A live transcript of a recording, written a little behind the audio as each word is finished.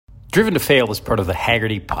Driven to Fail is part of the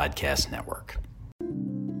Hagerty Podcast Network.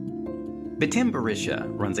 Betim Berisha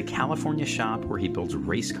runs a California shop where he builds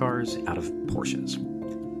race cars out of Porsches.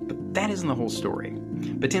 But that isn't the whole story.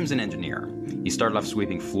 Betim's an engineer. He started off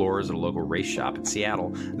sweeping floors at a local race shop in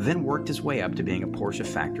Seattle, then worked his way up to being a Porsche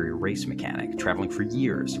factory race mechanic, traveling for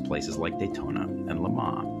years to places like Daytona and Le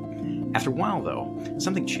Mans. After a while, though,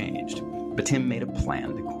 something changed. Betim made a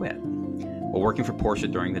plan to quit. While working for Porsche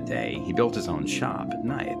during the day, he built his own shop at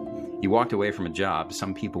night. He walked away from a job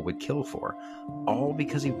some people would kill for, all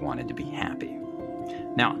because he wanted to be happy.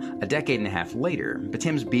 Now, a decade and a half later,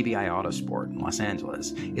 Betim's BBI Autosport in Los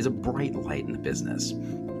Angeles is a bright light in the business.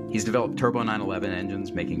 He's developed turbo 911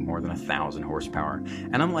 engines making more than 1,000 horsepower,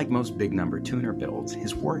 and unlike most big number tuner builds,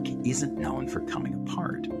 his work isn't known for coming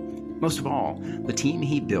apart. Most of all, the team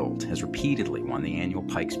he built has repeatedly won the annual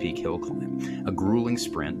Pikes Peak hill climb, a grueling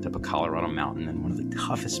sprint up a Colorado mountain and one of the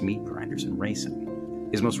toughest meat grinders in racing.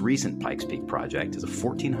 His most recent Pikes Peak project is a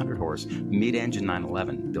 1,400-horse mid-engine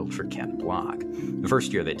 911 built for Ken Block. The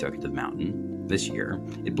first year they took it to the mountain. This year,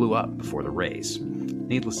 it blew up before the race.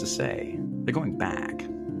 Needless to say, they're going back.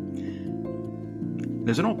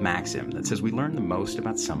 There's an old maxim that says we learn the most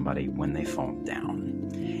about somebody when they fall down.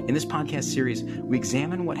 In this podcast series, we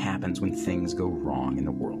examine what happens when things go wrong in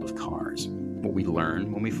the world of cars, what we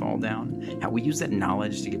learn when we fall down, how we use that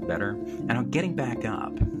knowledge to get better, and how getting back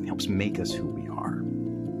up helps make us who we are.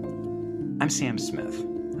 I'm Sam Smith.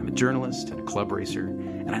 I'm a journalist and a club racer,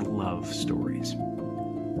 and I love stories.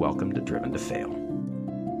 Welcome to Driven to Fail.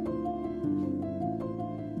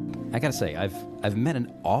 I gotta say, I've met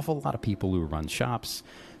an awful lot of people who run shops,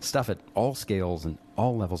 stuff at all scales and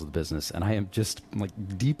all levels of the business, and I am just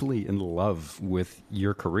deeply in love with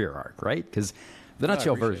your career arc, right? Because the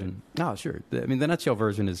nutshell version, the nutshell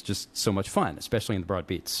version is just so much fun, especially in the broad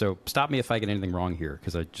beats. So stop me if I get anything wrong here,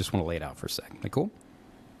 because I just want to lay it out for a second. Like, cool?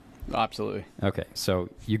 Absolutely. Okay, so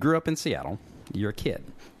you grew up in Seattle. You're a kid.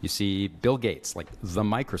 You see Bill Gates, like the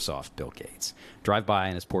Microsoft Bill Gates, drive by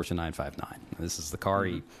in his Porsche 959. This is the car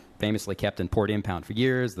he famously kept in port impound for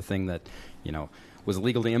years, the thing that, was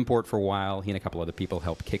illegal to import for a while. He and a couple other people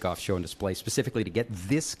helped kick off show and display specifically to get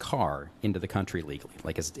this car into the country legally.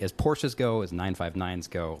 Like as Porsches go, as 959s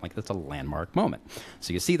go, that's a landmark moment.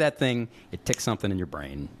 So you see that thing, it ticks something in your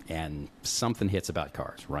brain, and something hits about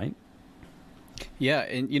cars, right? Yeah,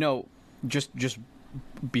 and just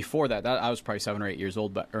before that, I was probably 7 or 8 years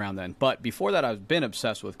old around then. But before that, I've been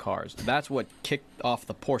obsessed with cars. That's what kicked off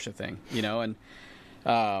the Porsche thing, and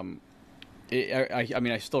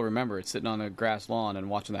I still remember it, sitting on a grass lawn and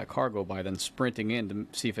watching that car go by, then sprinting in to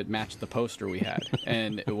see if it matched the poster we had,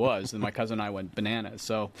 and it was. And my cousin and I went bananas.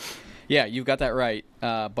 So, yeah, you've got that right.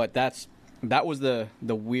 But that was the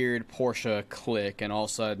weird Porsche click, and all of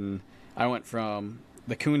a sudden, I went from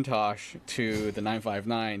the Countach to the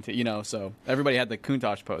 959 to, so everybody had the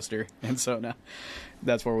Countach poster, and so now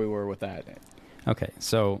that's where we were with that. Okay,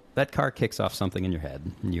 so that car kicks off something in your head,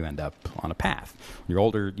 and you end up on a path. When you're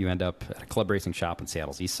older, you end up at a club racing shop in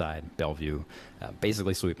Seattle's east side, Bellevue,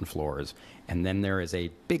 basically sweeping floors. And then there is a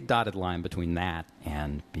big dotted line between that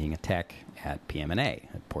and being a tech at PM&A,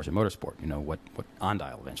 at Porsche Motorsport, what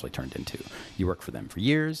Ondile eventually turned into. You work for them for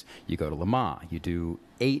years. You go to Le Mans. You do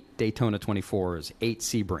 8 Daytona 24s, 8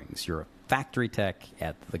 Sebrings. You're a factory tech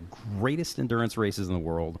at the greatest endurance races in the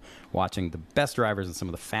world, watching the best drivers in some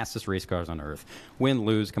of the fastest race cars on earth win,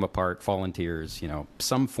 lose, come apart, fall in tears,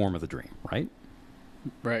 some form of the dream, right?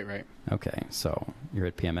 Right. Okay, so you're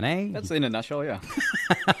at PM&A. That's in a nutshell, yeah.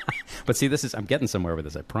 But see, I'm getting somewhere with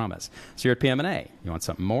this, I promise. So you're at PM&A. You want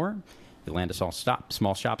something more? You land a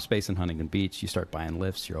small shop space in Huntington Beach. You start buying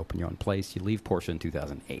lifts. You open your own place. You leave Porsche in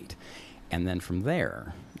 2008. And then from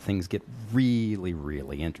there, things get really,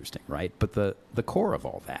 really interesting, right? But the core of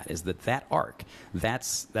all that is that arc,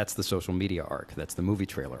 that's the social media arc, that's the movie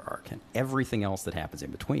trailer arc, and everything else that happens in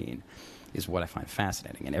between is what I find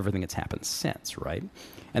fascinating, and everything that's happened since, right?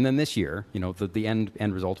 And then this year, the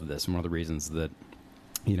end result of this, and one of the reasons that,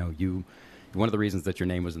 one of the reasons that your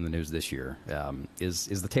name was in the news this year is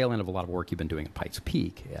the tail end of a lot of work you've been doing at Pikes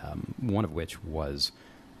Peak, one of which was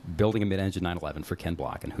building a mid-engine 911 for Ken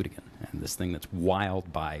Block and Hoonigan, and this thing that's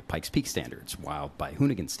wild by Pikes Peak standards, wild by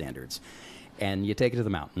Hoonigan standards. And you take it to the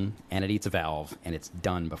mountain, and it eats a valve, and it's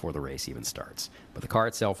done before the race even starts. But the car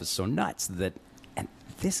itself is so nuts that, and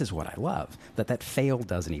this is what I love, that fail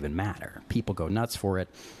doesn't even matter. People go nuts for it,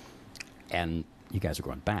 and you guys are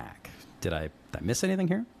going back. Did I miss anything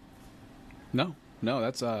here? No,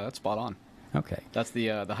 that's spot on. Okay. That's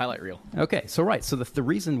the highlight reel. Okay, so right. So the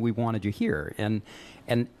reason we wanted you here, and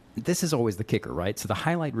this is always the kicker, right? So the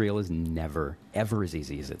highlight reel is never, ever as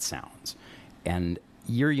easy as it sounds. And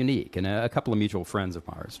you're unique, and a couple of mutual friends of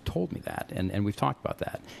ours told me that, and we've talked about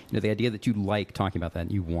that. The idea that you like talking about that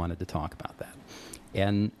and you wanted to talk about that.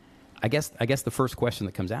 And I guess the first question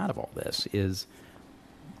that comes out of all this is,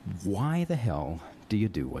 why the hell do you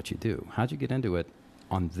do what you do? How'd you get into it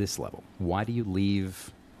on this level? Why do you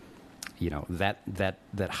leave,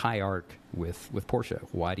 that high arc with Porsche?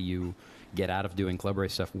 Why do you get out of doing club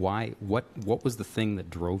race stuff? Why? What was the thing that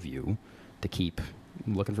drove you to keep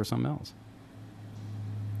looking for something else?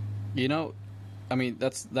 I mean,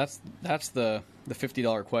 that's the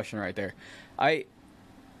 $50 question right there.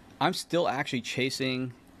 I'm still actually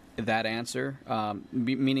chasing that answer,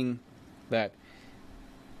 meaning that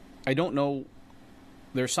I don't know.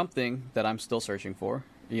 There's something that I'm still searching for,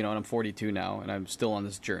 and I'm 42 now, and I'm still on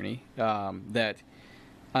this journey. That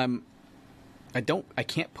I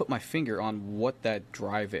can't put my finger on what that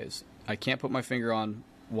drive is. I can't put my finger on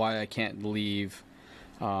why I can't leave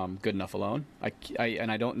good enough alone.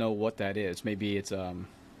 And I don't know what that is. Maybe it's I'm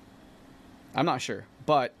not sure,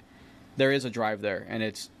 but there is a drive there, and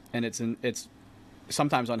it's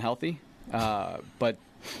sometimes unhealthy, but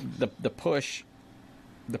the push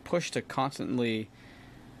to constantly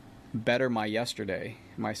better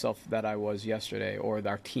myself that I was yesterday, or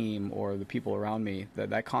our team, or the people around me,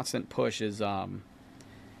 that constant push is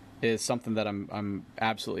something that I'm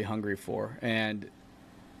absolutely hungry for. And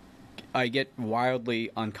I get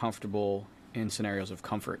wildly uncomfortable in scenarios of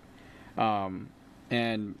comfort.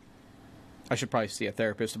 And I should probably see a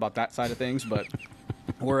therapist about that side of things, but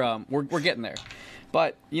we're getting there.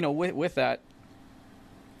 But, with that,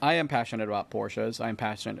 I am passionate about Porsches. I am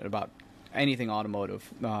passionate about anything automotive.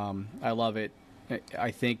 I love it.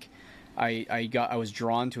 I think I was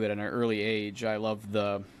drawn to it at an early age. I love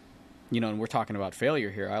and we're talking about failure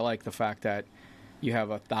here. I like the fact that you have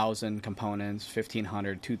 1,000 components,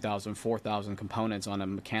 1,500, 2,000, 4,000 components on a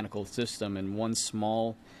mechanical system, and one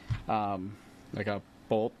small, like a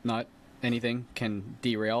bolt, nut, anything can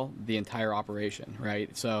derail the entire operation,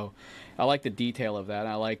 right? So I like the detail of that.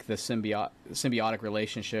 I like the symbiotic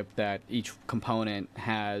relationship that each component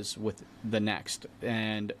has with the next,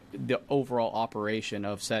 and the overall operation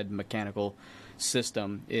of said mechanical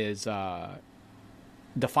system is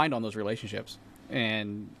defined on those relationships,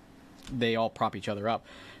 and they all prop each other up.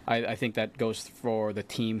 I think that goes for the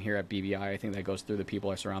team here at BBI. I think that goes through the people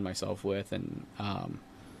I surround myself with, and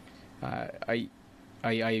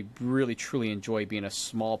I really truly enjoy being a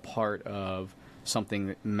small part of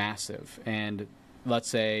something massive. And let's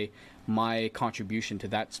say my contribution to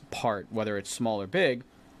that part, whether it's small or big,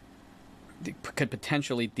 could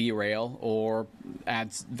potentially derail or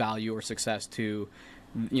adds value or success to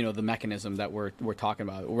the mechanism that we're talking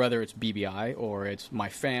about, whether it's BBI or it's my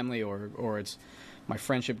family or it's my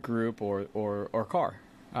friendship group or car.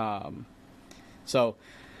 So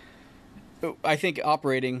I think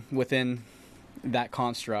operating within that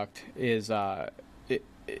construct is it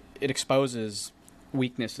exposes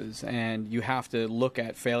weaknesses, and you have to look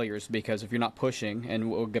at failures, because if you're not pushing, and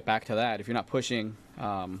we'll get back to that, if you're not pushing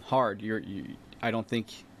hard, I don't think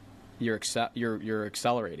you're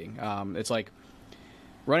accelerating. It's like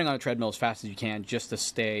running on a treadmill as fast as you can just to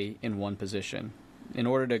stay in one position. In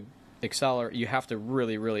order to accelerate, you have to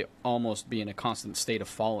really, really almost be in a constant state of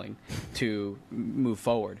falling to move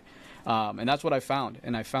forward. And that's what I found.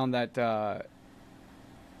 And I found that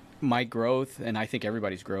my growth, and I think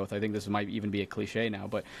everybody's growth, I think this might even be a cliche now,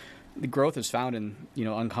 but the growth is found in,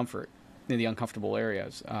 uncomfort, in the uncomfortable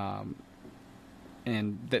areas.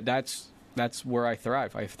 And that's where I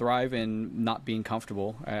thrive. I thrive in not being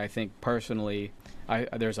comfortable. And I think personally,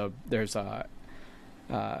 there's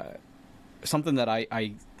something that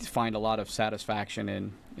I find a lot of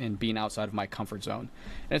satisfaction in being outside of my comfort zone.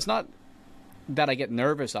 And it's not that I get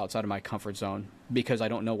nervous outside of my comfort zone because I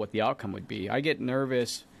don't know what the outcome would be. I get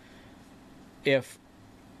nervous if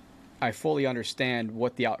I fully understand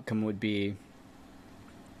what the outcome would be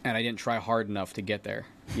and I didn't try hard enough to get there,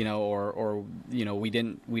 or we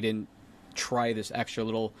didn't try this extra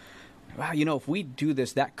little, wow, if we do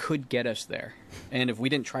this, that could get us there. And if we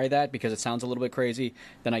didn't try that because it sounds a little bit crazy,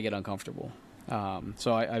 then I get uncomfortable.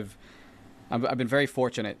 So I've been very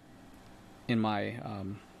fortunate in my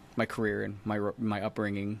my career and my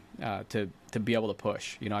upbringing to be able to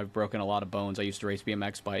push. I've broken a lot of bones. I used to race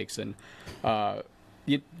BMX bikes, and can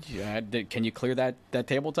you clear that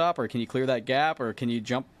tabletop, or can you clear that gap, or can you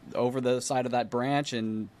jump over the side of that branch?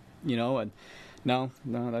 And and no,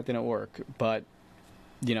 that didn't work. But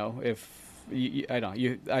I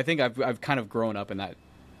think I've kind of grown up in that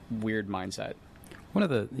weird mindset. One of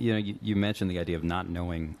the you mentioned the idea of not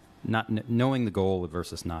knowing knowing the goal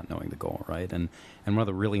versus not knowing the goal, right? And one of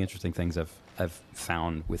the really interesting things I've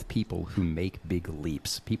found with people who make big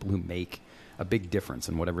leaps, people who make a big difference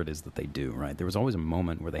in whatever it is that they do, right? There was always a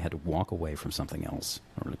moment where they had to walk away from something else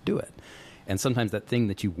in order to do it. And sometimes that thing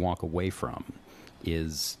that you walk away from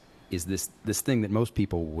is this thing that most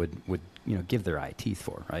people would give their eye teeth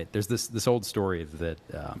for, right? There's this old story that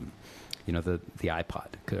the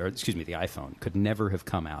iPhone could never have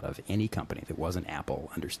come out of any company that wasn't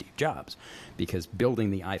Apple under Steve Jobs, because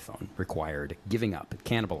building the iPhone required giving up,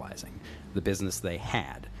 cannibalizing the business they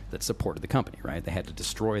had that supported the company, right? They had to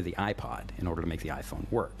destroy the iPod in order to make the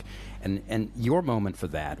iPhone work. And your moment for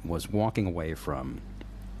that was walking away from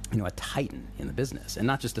a titan in the business, and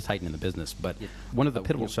not just a titan in the business, but one of the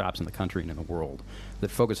pivotal shops in the country and in the world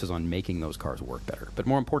that focuses on making those cars work better. But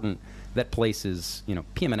more important, that place is,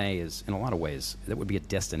 PM&A is, in a lot of ways, that would be a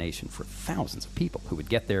destination for thousands of people who would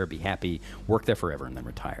get there, be happy, work there forever, and then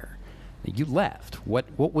retire. You left.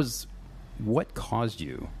 What caused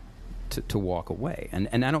you to walk away?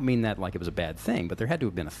 And I don't mean that like it was a bad thing, but there had to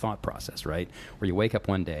have been a thought process, right? Where you wake up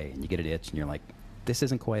one day and you get an itch and you're like, this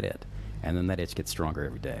isn't quite it. And then that itch gets stronger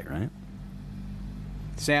every day, right?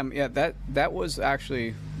 Sam, yeah, that was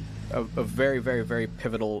actually a very, very, very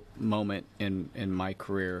pivotal moment in my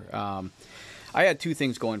career. I had two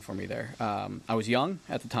things going for me there. I was young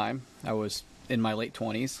at the time. I was in my late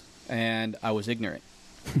 20s, and I was ignorant.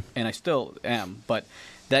 And I still am. But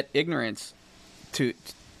that ignorance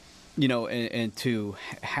and to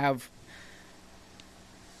have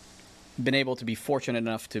been able to be fortunate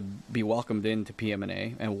enough to be welcomed into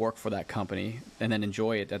PM&A and work for that company and then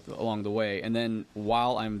enjoy it along the way. And then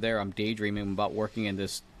while I'm there, I'm daydreaming about working in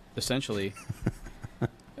this essentially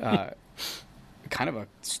kind of a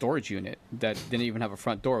storage unit that didn't even have a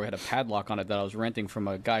front door. We had a padlock on it that I was renting from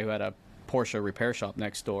a guy who had a Porsche repair shop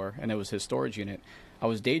next door, and it was his storage unit. I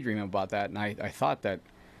was daydreaming about that, and I thought that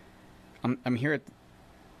I'm here at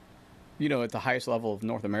the highest level of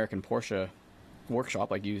North American Porsche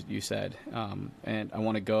workshop, like you said, and I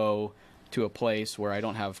want to go to a place where I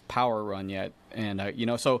don't have power run yet, and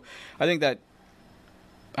so I think that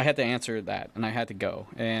I had to answer that, and I had to go,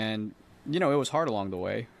 and it was hard along the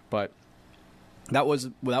way, but that was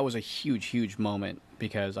a huge moment,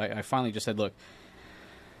 because I finally just said, look,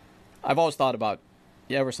 I've always thought about,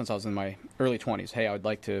 ever since I was in my early 20s, hey, I would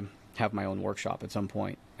like to have my own workshop at some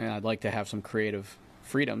point, and I'd like to have some creative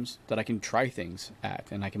freedoms that I can try things at,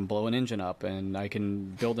 and I can blow an engine up, and I can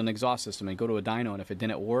build an exhaust system and go to a dyno, and if it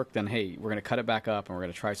didn't work, then hey, we're going to cut it back up and we're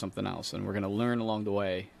going to try something else, and we're going to learn along the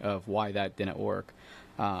way of why that didn't work.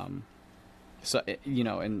 And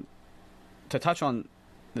to touch on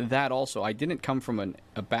that also, I didn't come from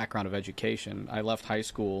a background of education. I left high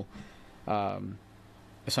school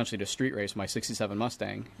essentially to street race my 67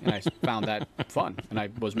 Mustang, and I found that fun, and I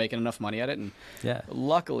was making enough money at it, and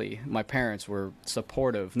luckily my parents were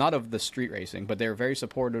supportive, not of the street racing, but they were very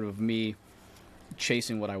supportive of me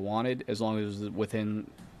chasing what I wanted, as long as it was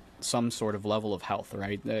within some sort of level of health,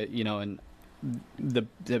 right? And the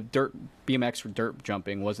dirt BMX for dirt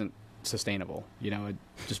jumping wasn't sustainable, it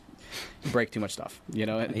just break too much stuff,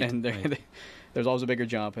 and there's always a bigger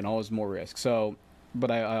jump and always more risk. So,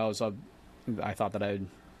 but I thought that I'd,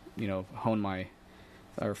 hone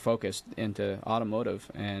focused into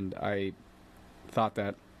automotive, and I thought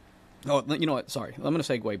that, you know what? Sorry, I'm going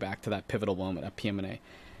to segue back to that pivotal moment at PM&A.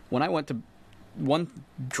 When I went to, one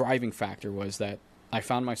driving factor was that I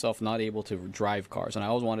found myself not able to drive cars, and I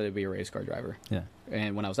always wanted to be a race car driver. Yeah.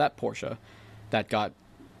 And when I was at Porsche,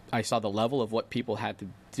 I saw the level of what people had to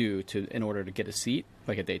do in order to get a seat,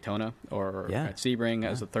 like at Daytona or at Sebring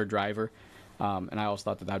as a third driver. And I always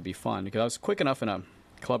thought that would be fun, because I was quick enough in a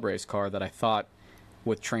club race car that I thought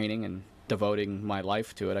with training and devoting my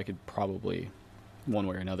life to it, I could probably, one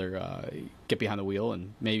way or another, get behind the wheel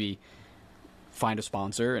and maybe find a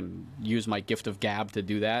sponsor and use my gift of gab to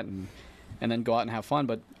do that, and then go out and have fun.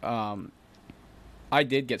 But I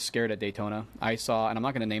did get scared at Daytona. I saw, and I'm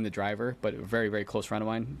not going to name the driver, but a very, very close friend of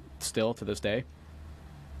mine still to this day.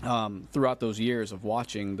 Throughout those years of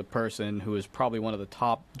watching the person who is probably one of the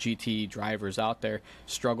top GT drivers out there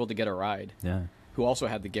struggle to get a ride, who also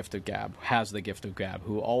has the gift of gab,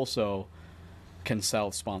 who also can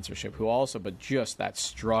sell sponsorship, but just that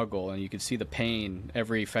struggle, and you can see the pain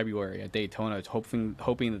every February at Daytona. It's hoping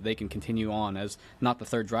that they can continue on as not the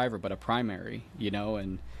third driver, but a primary,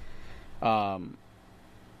 and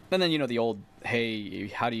then, the old, hey,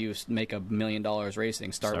 how do you make $1 million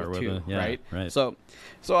racing? Start with two, right? So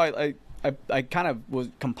I kind of was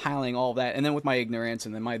compiling all of that. And then with my ignorance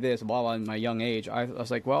and then my this, blah, blah, in my young age, I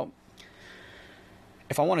was like, well,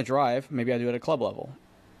 if I want to drive, maybe I do it at a club level.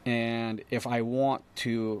 And if I want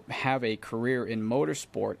to have a career in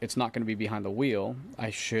motorsport, it's not going to be behind the wheel. I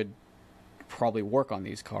should probably work on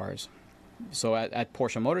these cars. So at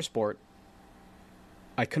Porsche Motorsport,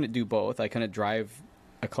 I couldn't do both. I couldn't drive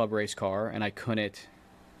a club race car, and I couldn't,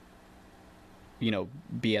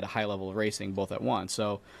 be at a high level of racing both at once.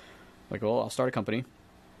 So, I'll start a company,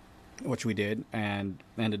 which we did, and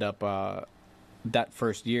ended up that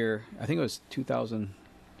first year, I think it was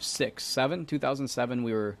 2007,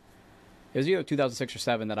 it was either 2006 or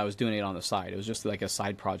 7 that I was doing it on the side. It was just like a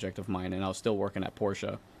side project of mine, and I was still working at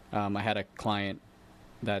Porsche. I had a client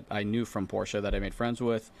that I knew from Porsche that I made friends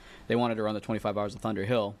with. They wanted to run the 25 Hours of Thunder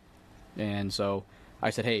Hill, and so I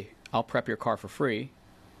said, hey, I'll prep your car for free.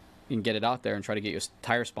 You can get it out there and try to get you a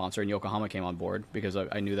tire sponsor, and Yokohama came on board because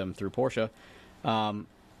I knew them through Porsche.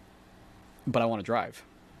 But I want to drive.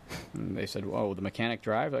 And they said, "Oh, the mechanic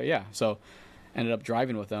drive?" Yeah. So ended up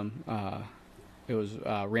driving with them. It was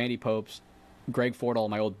Randy Popes, Greg Fordall,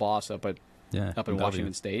 my old boss up in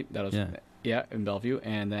Washington State. That was in Bellevue,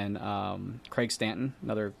 and then Craig Stanton,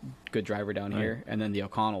 another good driver down here, and then the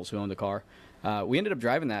O'Connells who owned the car. We ended up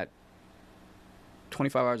driving that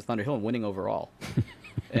 25 Hours of Thunder Hill and winning overall.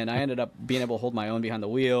 And I ended up being able to hold my own behind the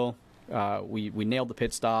wheel. We nailed the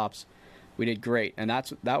pit stops. We did great, and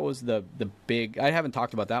that was the big. I haven't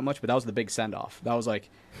talked about that much, but that was the big send off. That was like,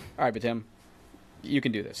 all right, Betim, you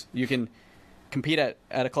can do this. You can compete at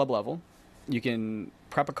a club level. You can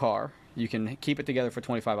prep a car. You can keep it together for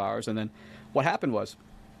 25 hours. And then what happened was,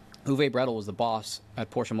 Uwe Bredel was the boss at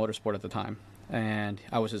Porsche Motorsport at the time, and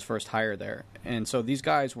I was his first hire there. And so these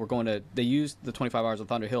guys were they used the 25 Hours of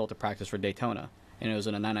Thunder Hill to practice for Daytona, and it was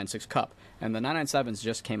in a 996 Cup, and the 997s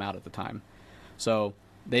just came out at the time, so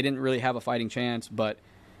they didn't really have a fighting chance, but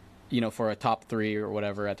for a top 3 or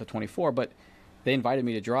whatever at the 24. But they invited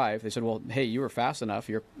me to drive. They said, well, hey, you were fast enough.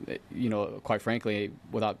 You're, quite frankly,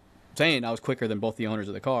 without saying, I was quicker than both the owners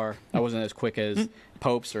of the car. I wasn't as quick as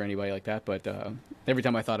Popes or anybody like that, but every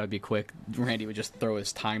time I thought I'd be quick, Randy would just throw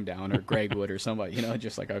his time down, or Greg would, or somebody,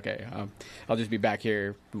 just like, okay, I'll just be back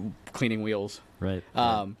here cleaning wheels. Right.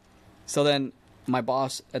 So then my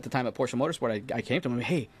boss at the time at Porsche Motorsport, I came to him,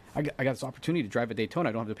 hey, I got this opportunity to drive at Daytona.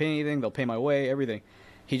 I don't have to pay anything. They'll pay my way, everything.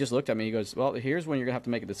 He just looked at me. He goes, well, here's when you're going to have to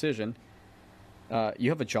make a decision. You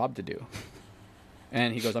have a job to do.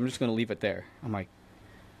 And he goes, I'm just going to leave it there. I'm like,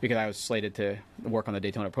 because I was slated to work on the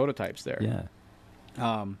Daytona prototypes there.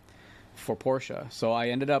 Yeah. For Porsche. So I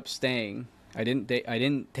ended up staying. I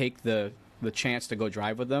didn't take the chance to go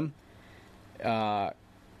drive with them.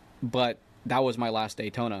 But that was my last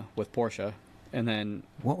Daytona with Porsche. And then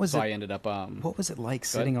I ended up what was it like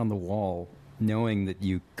sitting on the wall knowing that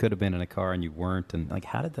you could have been in a car and you weren't, and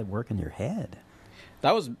how did that work in your head?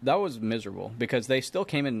 That was miserable because they still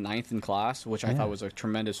came in 9th in class, which I thought was a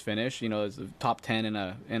tremendous finish. It's the top 10 in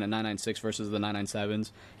a 996 versus the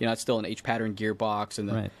 997s. It's still an H pattern gearbox, and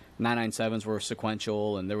the 997s were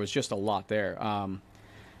sequential, and there was just a lot there.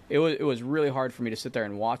 It was really hard for me to sit there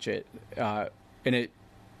and watch it,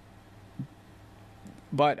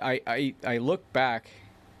 But I look back,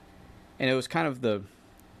 and it was kind of the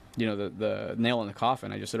nail in the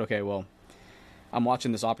coffin. I just said, okay, well, I'm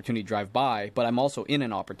watching this opportunity drive by, but I'm also in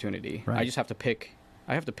an opportunity. Right. I just have to pick.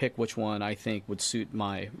 I have to pick which one I think would suit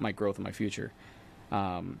my growth and my future.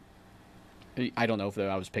 I don't know if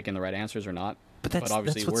I was picking the right answers or not. But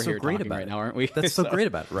obviously that's what's we're here so great talking about right it. now, aren't we? That's so great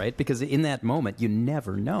about it, right? Because in that moment, you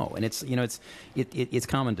never know, and it's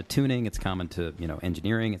common to tuning, it's common to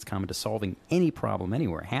engineering, it's common to solving any problem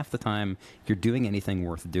anywhere. Half the time, you're doing anything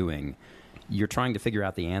worth doing, you're trying to figure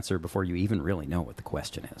out the answer before you even really know what the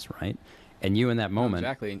question is, right? And you in that moment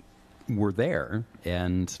were there,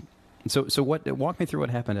 and so what? Walk me through what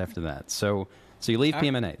happened after that. So you leave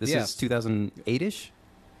PMNA. This is 2008-ish.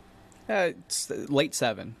 It's late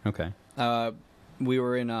 7. Okay. We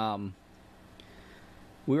were in.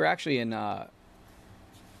 We were actually in. Where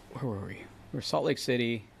were we? We were Salt Lake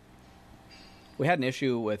City. We had an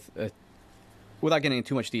issue with, without getting into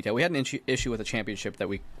too much detail, we had an issue with a championship that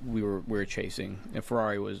we were chasing, and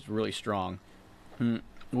Ferrari was really strong.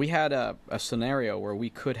 We had a scenario where we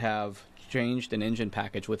could have changed an engine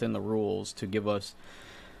package within the rules to give us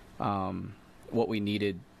what we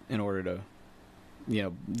needed in order to,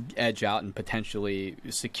 edge out and potentially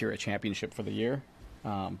secure a championship for the year.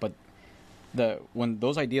 But when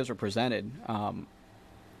those ideas were presented,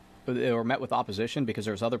 they were met with opposition because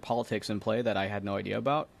there was other politics in play that I had no idea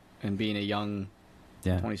about. And being a young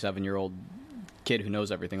 27-year-old kid who knows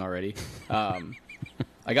everything already,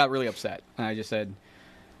 I got really upset. And I just said,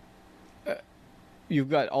 you've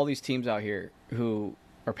got all these teams out here who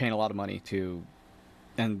are paying a lot of money to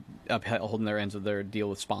upholding their ends of their deal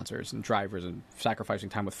with sponsors and drivers and sacrificing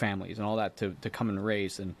time with families and all that to come and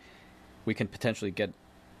race, and we can potentially get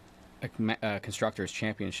a constructors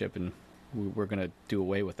championship, and we're going to do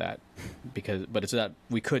away with that but it's that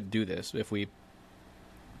we could do this if we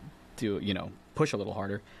do, push a little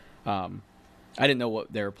harder. I didn't know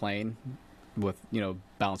what they were playing with,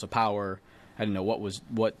 balance of power. I didn't know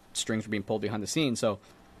what strings were being pulled behind the scenes. So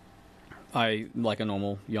I, like a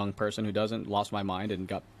normal young person who doesn't, lost my mind and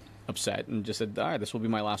got upset and just said, all right, this will be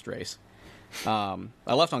my last race. I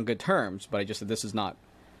left on good terms, but I just said, this is not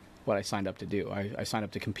what I signed up to do. I signed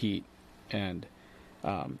up to compete. And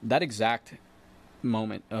that exact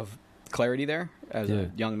moment of clarity there as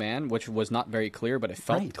a young man, which was not very clear, but it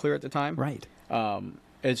felt clear at the time. Right.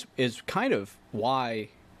 Is kind of why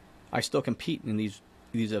I still compete in these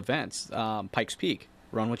events. Pikes Peak,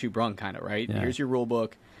 run what you brung, kind of, right? Yeah. Here's your rule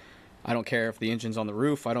book. I don't care if the engine's on the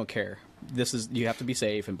roof. I don't care. You have to be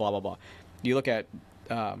safe and blah, blah, blah. You look at,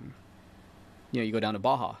 you go down to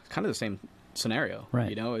Baja, kind of the same scenario,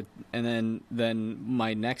 right? And then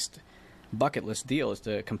my next bucket list deal is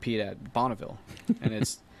to compete at Bonneville. And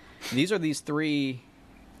these are these three,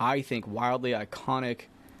 I think, wildly iconic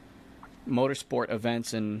motorsport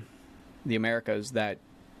events in the Americas that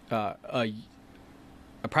a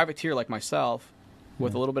privateer like myself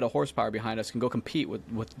with a little bit of horsepower behind us can go compete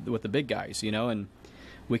with the big guys, and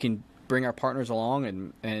we can bring our partners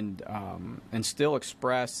along and still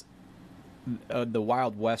express the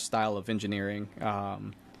Wild West style of engineering.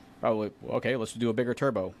 Okay, let's do a bigger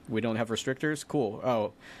turbo. We don't have restrictors? Cool.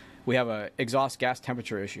 Oh, we have a exhaust gas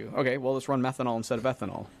temperature issue. Okay, well, let's run methanol instead of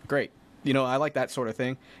ethanol. Great. I like that sort of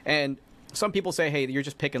thing. And some people say, hey, you're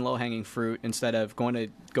just picking low-hanging fruit instead of going to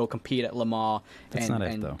go compete at Le Mans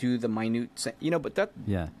and do the minute, but that,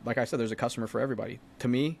 like I said, there's a customer for everybody. To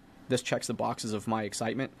me, this checks the boxes of my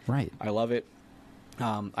excitement. Right. I love it.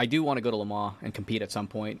 I do want to go to Le Mans and compete at some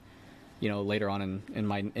point, later on in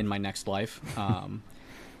my next life.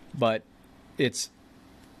 But it's,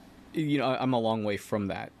 I'm a long way from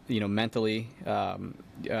that, mentally,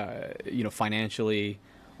 financially,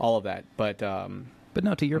 all of that. But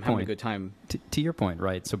no, to your I'm point, having a good time. To your point,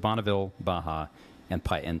 right? So Bonneville, Baja, and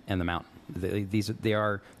the mountain. They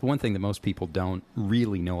are the one thing that most people don't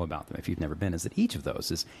really know about them. If you've never been, is that each of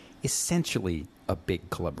those is essentially a big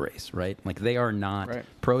club race, right? Like they are not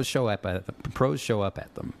pros show up at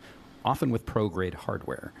them, often with pro grade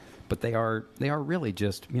hardware. But they are really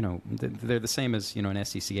just, they're the same as, an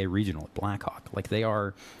SCCA regional at Blackhawk. Like they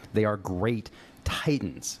are great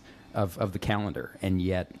titans of the calendar, and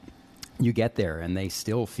yet you get there and they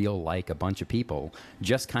still feel like a bunch of people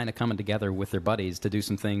just kind of coming together with their buddies to do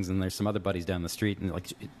some things, and there's some other buddies down the street, and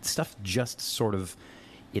stuff just sort of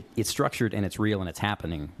it's structured and it's real and it's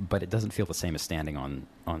happening, but it doesn't feel the same as standing on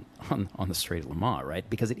the straight of Le Mans, right?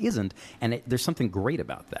 Because it isn't, and there's something great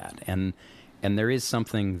about that, and there is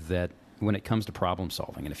something that when it comes to problem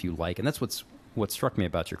solving, and if you like, and that's what struck me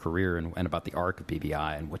about your career and about the arc of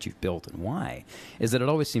BBI and what you've built and why, is that it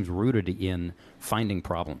always seems rooted in finding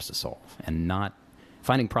problems to solve and not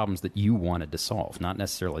finding problems that you wanted to solve, not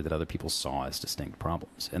necessarily that other people saw as distinct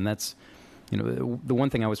problems. And that's, the one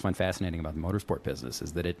thing I always find fascinating about the motorsport business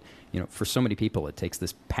is that it, for so many people, it takes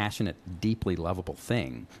this passionate, deeply lovable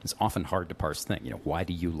thing. It's often hard to parse thing. Why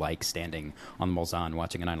do you like standing on the Mulsanne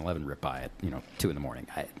watching a 911 rip by at 2 in the morning?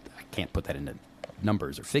 I can't put that into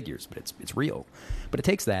numbers or figures, but it's real. But it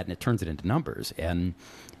takes that and it turns it into numbers. And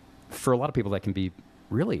for a lot of people, that can be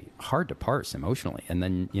really hard to parse emotionally. And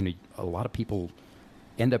then a lot of people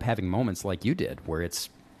end up having moments like you did, where it's,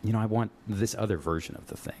 I want this other version of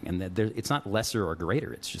the thing. And it's not lesser or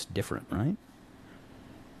greater. It's just different, right?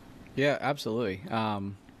 Yeah, absolutely.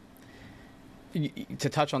 To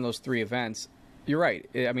touch on those three events, you're right.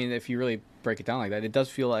 I mean, if you really break it down like that, it does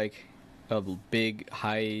feel like a big,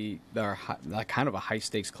 like kind of a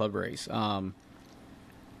high-stakes club race.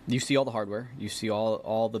 You see all the hardware. You see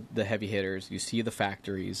all the heavy hitters. You see the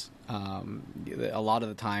factories. A lot of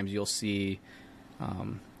the times you'll see...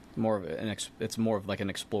 it's more of like an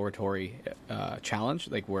exploratory challenge,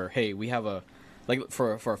 like where, hey, we have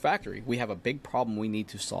for a factory, we have a big problem we need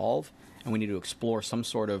to solve, and we need to explore some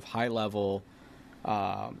sort of high level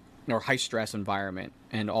or high stress environment,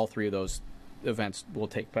 and all three of those events will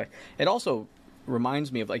take place. It also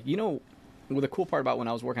reminds me of the cool part about when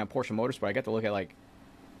I was working on Porsche Motorsport, I got to look at like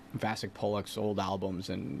Vasek Polak's old albums,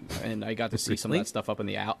 and I got to see some of that stuff up in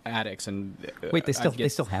the attics. And wait, they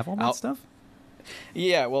still have all that stuff?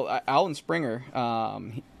 Yeah, well, Alan Springer,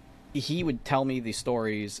 he would tell me these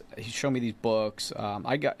stories. He'd show me these books.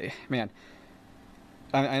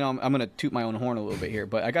 I know I'm going to toot my own horn a little bit here,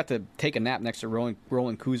 but I got to take a nap next to Roland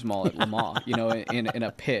Kuzmal at Le Mans, in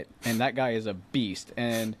a pit, and that guy is a beast.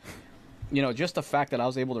 And just the fact that I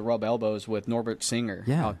was able to rub elbows with Norbert Singer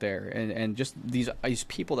out there, and just these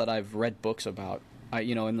people that I've read books about,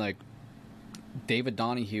 and like David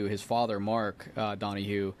Donahue, his father Mark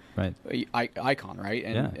Donahue, right, icon, right,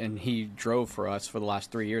 and he drove for us for the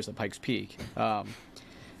last 3 years at Pikes Peak.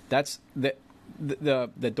 That's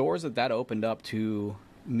the doors that opened up to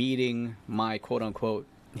meeting my quote unquote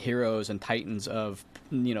heroes and titans of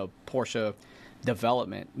Porsche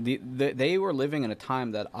development. They were living in a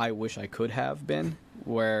time that I wish I could have been,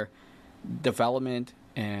 where development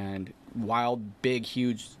and wild, big,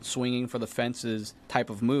 huge, swinging for the fences type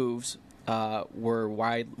of moves were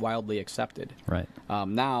wildly accepted. Right.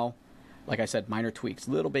 Now, like I said, minor tweaks,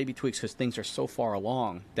 little baby tweaks, because things are so far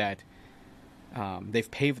along that they've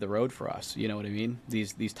paved the road for us. You know what I mean?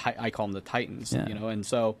 These I call them the titans. Yeah. And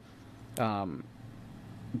so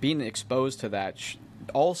being exposed to that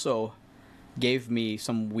also gave me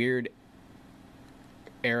some weird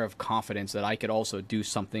air of confidence that I could also do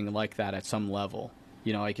something like that at some level.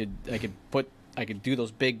 I could do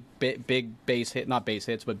those big base hit, not base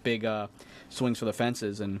hits, but big swings for the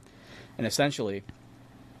fences, and essentially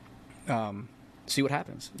see what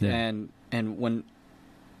happens. Yeah. And when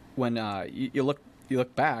you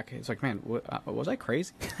look back, it's like, man, was I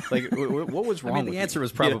crazy? Like, what was wrong? The answer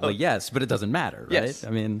was probably yes, but it doesn't matter, right? Yes.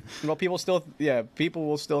 Well, people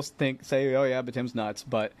will still say, oh yeah, but Tim's nuts.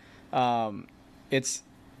 But it's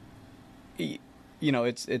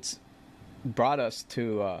brought us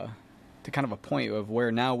to kind of a point of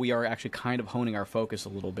where now we are actually kind of honing our focus a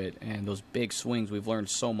little bit, and those big swings we've learned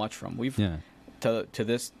so much from. To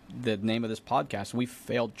the name of this podcast, we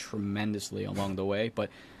failed tremendously along the way, but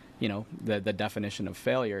the definition of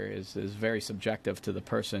failure is very subjective to the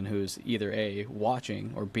person who's either A,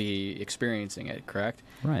 watching, or B, experiencing it, correct?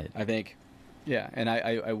 Right. I think, and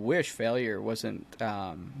I wish failure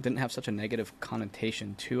didn't have such a negative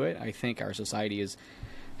connotation to it. I think our society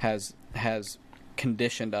has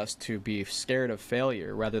conditioned us to be scared of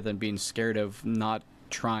failure rather than being scared of not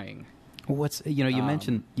trying. You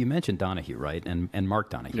mentioned Donahue, right? And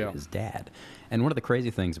Mark Donahue, his dad. And one of the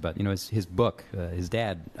crazy things about his book, his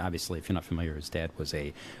dad, obviously, if you're not familiar, his dad was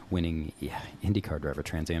a winning IndyCar driver,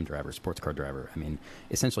 Trans Am driver, sports car driver.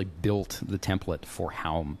 Essentially built the template for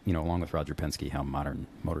how along with Roger Penske, how modern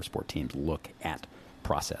motorsport teams look at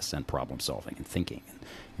process and problem solving and thinking. And,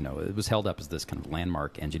 it was held up as this kind of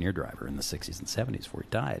landmark engineer driver in the 60s and 70s before he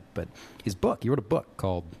died. But his book, he wrote a book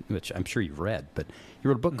called, which I'm sure you've read, but he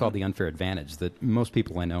wrote a book called The Unfair Advantage that most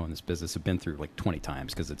people I know in this business have been through like 20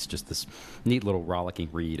 times, because it's just this neat little rollicking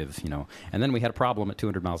read of, and then we had a problem at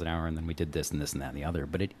 200 miles an hour, and then we did this and this and that and the other.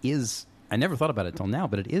 But it is, I never thought about it until now,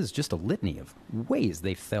 but it is just a litany of ways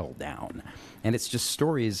they fell down. And it's just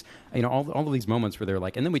stories, all of these moments where they're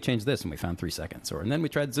like, and then we changed this and we found 3 seconds. And then we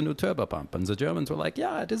tried the new turbo pump, and the Germans were like,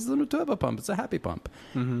 yeah, it is the new turbo pump. It's a happy pump.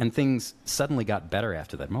 Mm-hmm. And things suddenly got better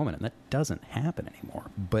after that moment. And that doesn't happen anymore.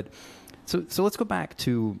 But so let's go back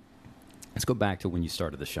to when you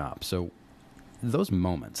started the shop. So those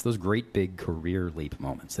moments, those great big career leap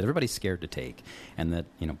moments that everybody's scared to take, and that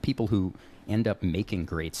people who end up making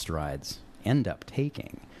great strides end up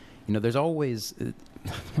taking. There's always one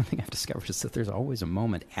thing I've discovered is that there's always a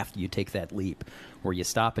moment after you take that leap where you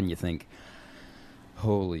stop and you think,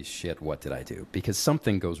 holy shit, what did I do? Because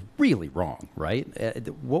something goes really wrong, right?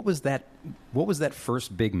 What was that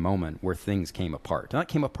first big moment where things came apart? Not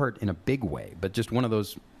came apart in a big way, but just one of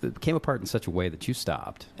those that came apart in such a way that you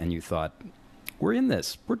stopped and you thought, we're in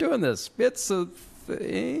this, we're doing this, it's a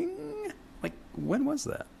thing. Like, when was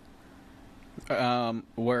that? No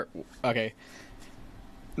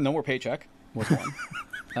More Paycheck was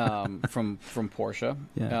one from Porsche.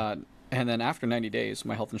 Yeah. And then after 90 days,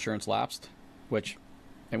 my health insurance lapsed, which,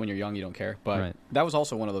 and when you're young, you don't care. But right. That was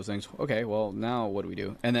also one of those things. Okay, well, now what do we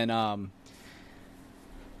do? And then, and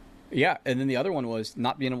then the other one was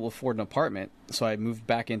not being able to afford an apartment. So I moved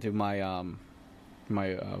back into my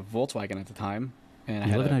my Volkswagen at the time. And I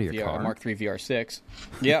had a Mark III VR6.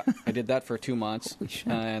 Yeah, I did that for 2 months. Holy shit.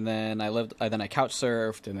 And then I couch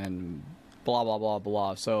surfed, and then blah, blah, blah,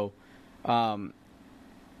 blah. So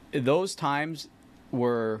those times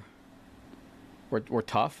were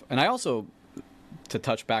tough. And I also, to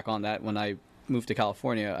touch back on that, when I moved to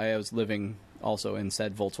California, I was living also in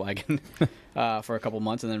said Volkswagen for a couple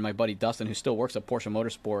months. And then my buddy Dustin, who still works at Porsche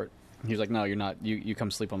Motorsport, he was like, no, you're not. You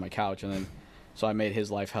come sleep on my couch. And then so I made his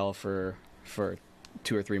life hell for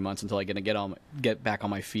 2 or 3 months until I get back on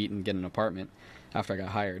my feet and get an apartment after I got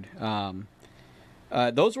hired.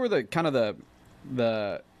 Those were the kind of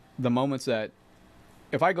the moments that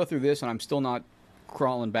if I go through this and I'm still not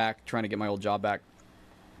crawling back, trying to get my old job back,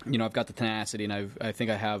 I've got the tenacity, and I think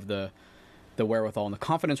I have the wherewithal and the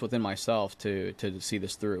confidence within myself to see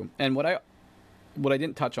this through. And what I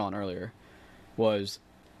didn't touch on earlier was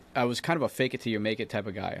I was kind of a fake it till you make it type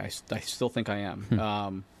of guy. I still think I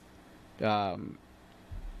am.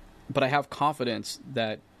 But I have confidence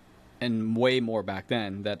that, and way more back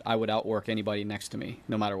then, that I would outwork anybody next to me,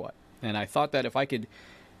 no matter what. And I thought that if I could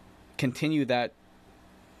continue that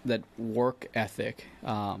work ethic,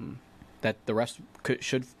 that the rest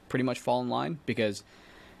should pretty much fall in line. Because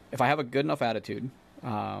if I have a good enough attitude,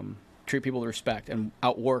 treat people with respect, and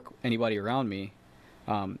outwork anybody around me,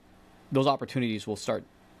 those opportunities will start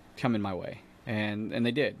coming my way. And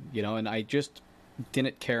they did, and I just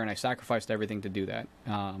didn't care, and I sacrificed everything to do that.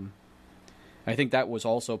 I think that was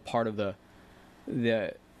also part of the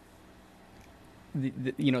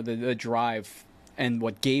drive, and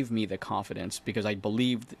what gave me the confidence, because I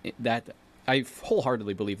believed that, I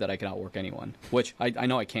wholeheartedly believe that I can outwork anyone, which I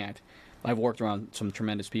know I can't. I've worked around some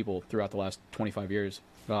tremendous people throughout the last 25 years.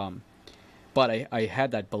 But I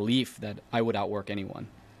had that belief that I would outwork anyone.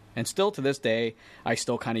 And still to this day, I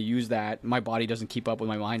still kind of use that. My body doesn't keep up with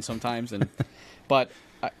my mind sometimes. But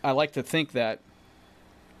I like to think that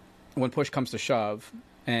when push comes to shove,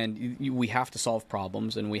 and we have to solve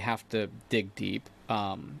problems, and we have to dig deep,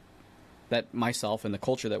 that myself and the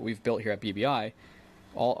culture that we've built here at BBI,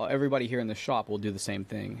 everybody here in the shop will do the same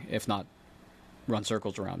thing, if not run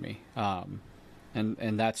circles around me.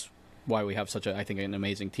 And that's why we have such I think an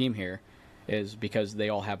amazing team here, is because they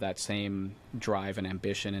all have that same drive and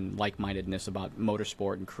ambition and like-mindedness about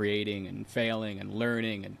motorsport and creating and failing and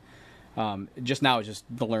learning. And just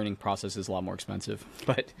the learning process is a lot more expensive.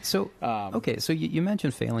 But so so you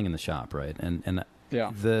mentioned failing in the shop, right? And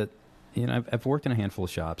yeah, I've worked in a handful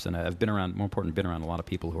of shops, and I've been around a lot of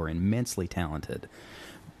people who are immensely talented,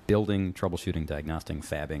 building, troubleshooting, diagnostic,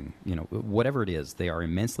 fabbing, whatever it is. They are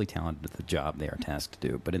immensely talented at the job they are tasked to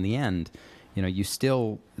do. But in the end, you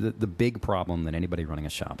still, the big problem that anybody running a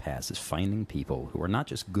shop has is finding people who are not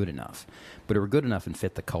just good enough, but who are good enough and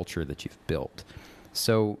fit the culture that you've built.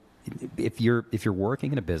 So if you're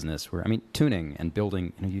working in a business where, tuning and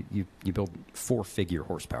building, you build 4-figure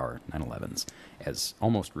horsepower 911s as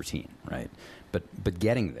almost routine, right? But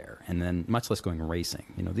getting there, and then much less going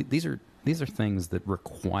racing, these are things that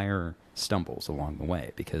require stumbles along the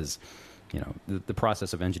way, because the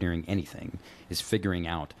process of engineering anything is figuring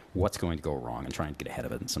out what's going to go wrong and trying to get ahead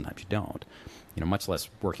of it, and sometimes you don't. Much less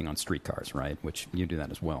working on street cars, right? Which you do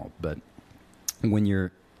that as well. But when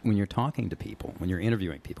you're talking to people, when you're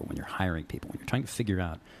interviewing people, when you're hiring people, when you're trying to figure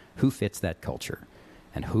out who fits that culture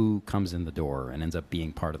and who comes in the door and ends up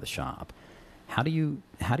being part of the shop, how do you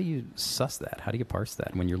suss that? How do you parse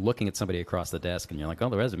that? When you're looking at somebody across the desk and you're like, oh,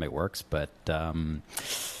 the resume works, but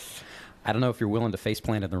I don't know if you're willing to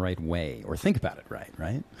faceplant in the right way or think about it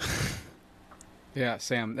right? Yeah,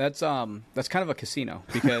 Sam, that's kind of a casino,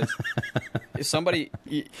 because somebody,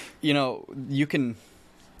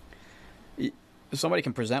 somebody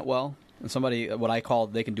can present well, and somebody, what I call,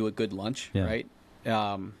 they can do a good lunch, yeah. Right?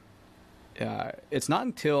 It's not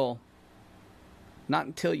until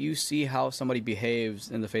you see how somebody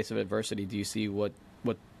behaves in the face of adversity do you see what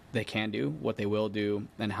they can do, what they will do,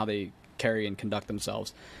 and how they carry and conduct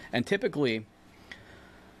themselves. And typically,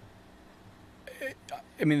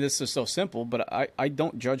 this is so simple, but I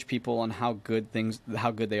don't judge people on how good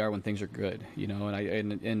they are when things are good,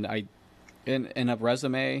 and a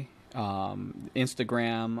resume,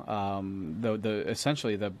 Instagram,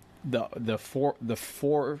 essentially the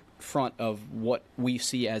forefront of what we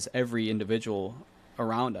see as every individual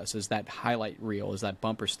around us is that highlight reel, is that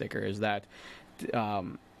bumper sticker, is that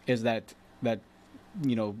the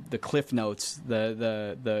Cliff Notes,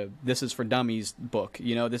 the This Is for Dummies book.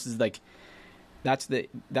 This is that's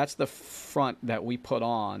the front that we put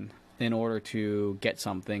on in order to get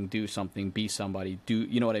something, do something, be somebody,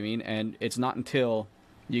 you know what I mean? And it's not until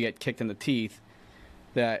you get kicked in the teeth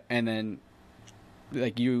and then,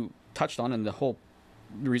 like you touched on, and the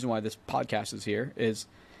reason why this podcast is here is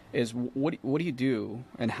what do you do,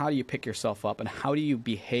 and how do you pick yourself up, and how do you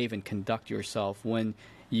behave and conduct yourself when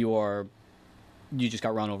you just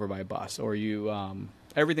got run over by a bus, or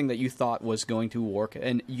everything that you thought was going to work,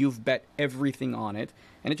 and you've bet everything on it,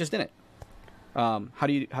 and it just didn't. How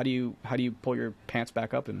do you pull your pants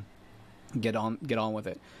back up and get on with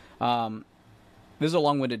it? This is a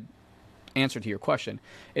long-winded answer to your question.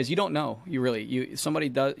 Is you don't know. Somebody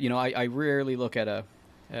does. I rarely look at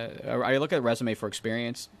I look at a resume for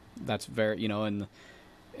experience. That's very and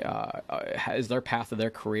is their path of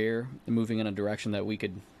their career moving in a direction that we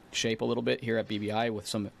could shape a little bit here at BBI with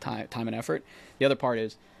some time and effort. The other part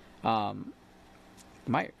is my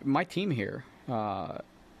team here. I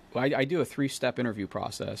do a 3-step interview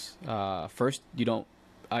process. First,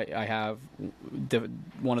 I have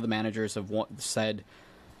one of the managers of said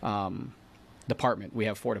department. We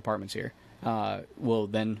have 4 departments here. Will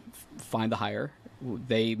then find the hire.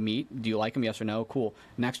 They meet. Do you like them? Yes or no? Cool.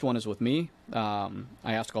 Next one is with me. I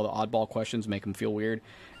ask all the oddball questions, make them feel weird,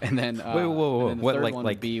 and then whoa. And then the What, third like, one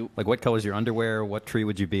like, would be, like what color's your underwear? What tree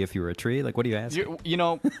would you be if you were a tree? Like, what do you ask?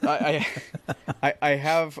 I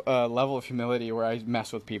have a level of humility where I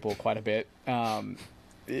mess with people quite a bit, and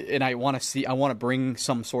I want to bring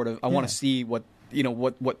some sort of, I want to see what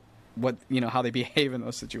how they behave in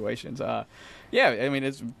those situations. I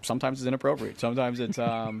mean, sometimes it's inappropriate. Sometimes it's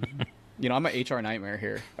I'm an HR nightmare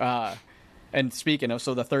here. And speaking of,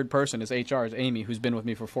 so the third person is HR, is Amy, who's been with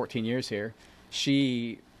me for 14 years here.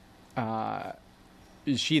 She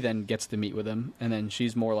then gets to meet with them, and then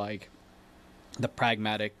she's more like the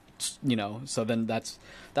pragmatic, so then that's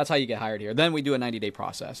how you get hired here. Then we do a 90-day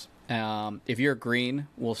process. If you're green,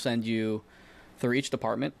 we'll send you through each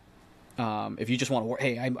department. If you just want to work,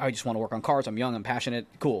 hey, I just want to work on cars. I'm young. I'm passionate.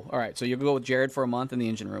 Cool. All right. So you go with Jared for a month in the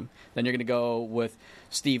engine room. Then you're going to go with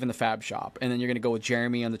Steve in the fab shop, and then you're going to go with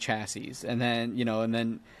Jeremy on the chassis, and then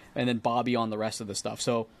and then Bobby on the rest of the stuff.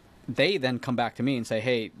 So they then come back to me and say,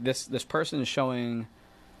 hey, this person is showing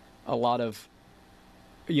a lot of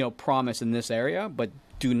promise in this area, but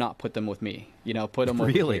do not put them with me. Put them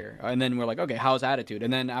over here. And then we're like, okay, how's attitude?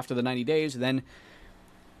 And then after the 90 days, then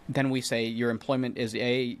we say your employment is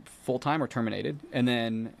full-time or terminated, and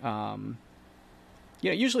then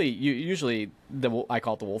usually I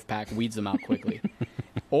call it the wolf pack weeds them out quickly,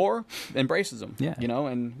 or embraces them. Yeah.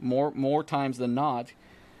 And more times than not,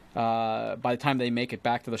 by the time they make it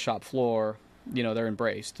back to the shop floor, they're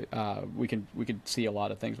embraced. We could see a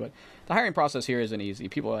lot of things, but the hiring process here isn't easy.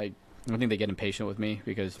 People I think they get impatient with me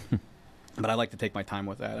because. But I like to take my time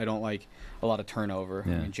with that. I don't like a lot of turnover.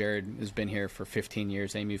 Yeah. I mean, Jared has been here for 15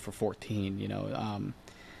 years, Amy for 14.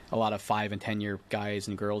 A lot of 5 and 10 year guys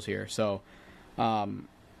and girls here. So,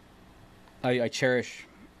 I cherish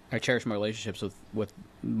my relationships with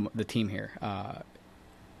the team here.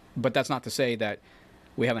 But that's not to say that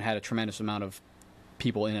we haven't had a tremendous amount of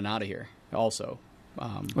people in and out of here. Also,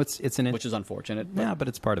 which is unfortunate. But. Yeah, but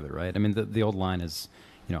it's part of it, right? I mean, the old line is,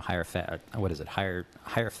 hire fat. What is it? Hire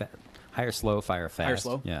fat. Hire slow, fire fast. Hire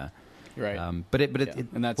slow. Yeah, you're right. But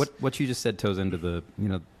and that's what you just said toes into the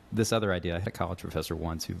this other idea. I had a college professor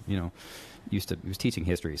once who he was teaching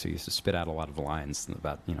history, so he used to spit out a lot of lines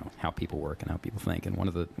about how people work and how people think. And one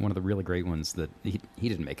of the really great ones that he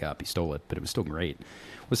didn't make up, he stole it, but it was still great,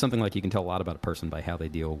 was something like you can tell a lot about a person by how they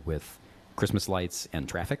deal with Christmas lights and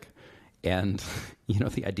traffic. And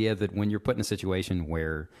the idea that when you're put in a situation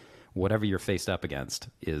where whatever you're facing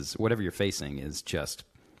is just.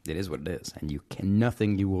 It is what it is, and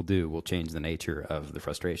nothing you will do will change the nature of the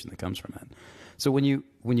frustration that comes from it. So when you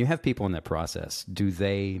have people in that process,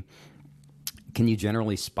 can you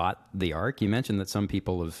generally spot the arc? You mentioned that some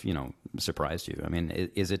people have surprised you. I mean,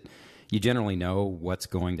 is it you generally know what's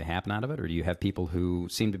going to happen out of it, or do you have people who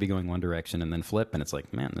seem to be going one direction and then flip, and it's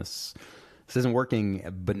like, man, this isn't working,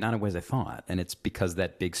 but not in ways I thought, and it's because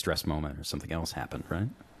that big stress moment or something else happened, right?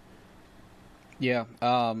 Yeah.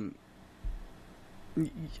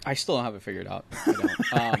 I still don't have it figured out.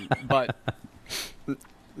 I don't. But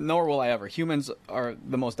nor will I ever. Humans are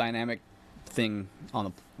the most dynamic thing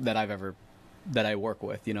that I work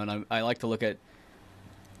with. And I like to look at.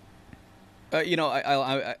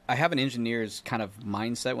 I have an engineer's kind of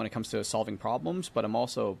mindset when it comes to solving problems, but I'm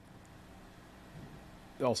also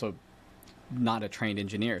not a trained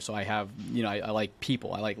engineer. So I have I like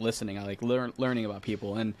people. I like listening. I like learning about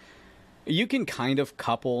people, and you can kind of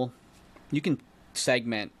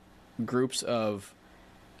segment groups of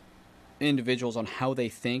individuals on how they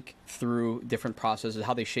think through different processes,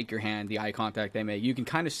 how they shake your hand, the eye contact they make. You can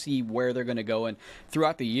kind of see where they're going to go. And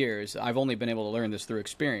throughout the years, I've only been able to learn this through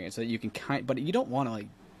experience. That you can but you don't want to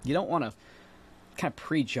kind of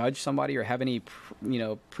prejudge somebody or have any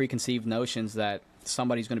preconceived notions that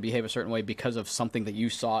somebody's going to behave a certain way because of something that you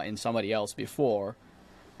saw in somebody else before.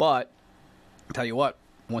 But I'll tell you what,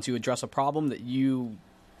 once you address a problem that you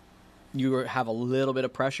have a little bit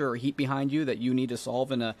of pressure or heat behind you that you need to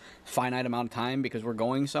solve in a finite amount of time because we're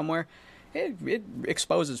going somewhere, it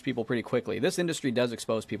exposes people pretty quickly. This industry does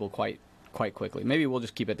expose people quite quickly. Maybe we'll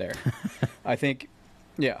just keep it there. I think,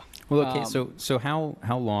 yeah. Well, okay. So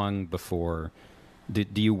how long before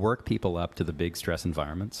Do you work people up to the big stress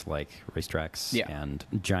environments like racetracks and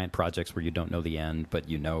giant projects where you don't know the end, but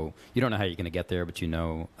you don't know how you're going to get there, but you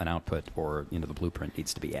know an output or the blueprint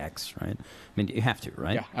needs to be X, right? I mean, you have to,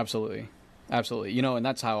 right? Yeah, absolutely, absolutely. And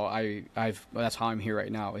that's how that's how I'm here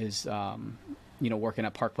right now is working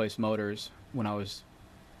at Park Place Motors when I was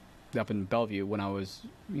up in Bellevue when I was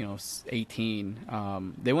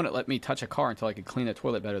 18. They wouldn't let me touch a car until I could clean a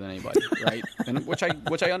toilet better than anybody, right? And which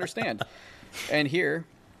I understand. And here,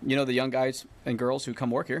 the young guys and girls who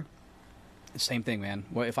come work here, the same thing, man.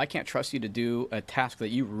 Well, if I can't trust you to do a task that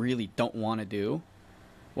you really don't want to do,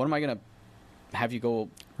 what am I going to have you go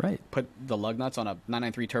put the lug nuts on a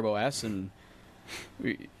 993 Turbo S and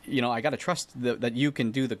I got to trust that you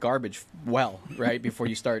can do the garbage well, right, before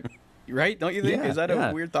you start. Right? Don't you think? Is that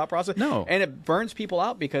a weird thought process? No. And it burns people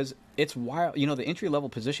out because it's wild. The entry-level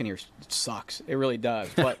position here sucks. It really does.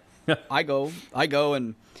 But I go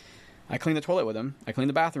and I clean the toilet with them. I clean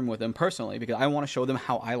the bathroom with them personally because I want to show them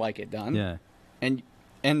how I like it done. Yeah.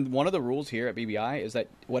 And one of the rules here at BBI is that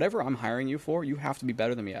whatever I'm hiring you for, you have to be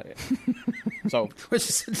better than me at it. So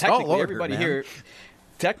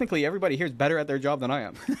technically everybody here is better at their job than I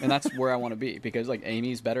am. And that's where I want to be because like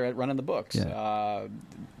Amy's better at running the books. Yeah.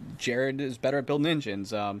 Jared is better at building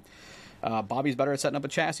engines. Bobby's better at setting up a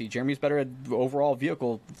chassis. Jeremy's better at overall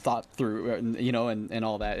vehicle thought through, and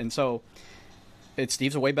all that. And so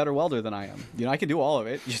Steve's a way better welder than I am. I can do all of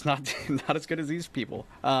it, just not as good as these people.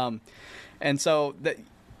 And so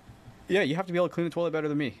you have to be able to clean the toilet better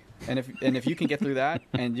than me. And if you can get through that,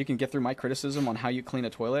 and you can get through my criticism on how you clean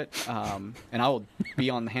a toilet, and I will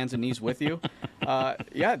be on the hands and knees with you.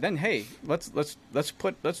 Then hey, let's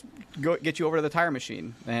go get you over to the tire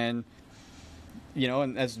machine, and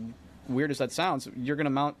and as weird as that sounds, you're going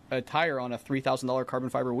to mount a tire on a $3,000 carbon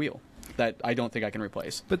fiber wheel that I don't think I can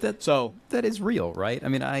replace. But that is real, right? I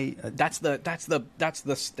mean, that's the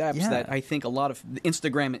steps that I think a lot of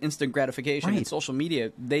Instagram and instant gratification and social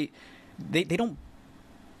media they don't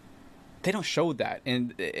show that,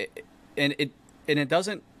 and it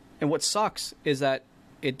doesn't. And what sucks is that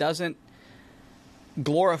it doesn't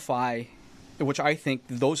glorify, which I think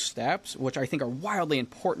those steps, which I think are wildly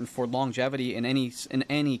important for longevity in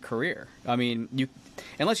any career. I mean,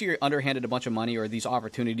 unless you're underhanded a bunch of money or these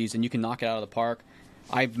opportunities and you can knock it out of the park.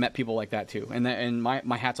 I've met people like that too, and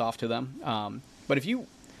my hat's off to them. But if you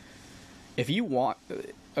want,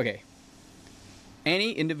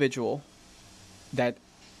 any individual that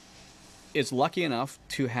is lucky enough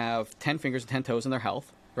to have 10 fingers and 10 toes in their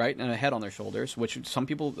health, right, and a head on their shoulders, which some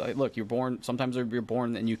people, look, sometimes you're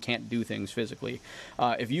born and you can't do things physically.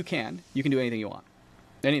 If you can do anything you want.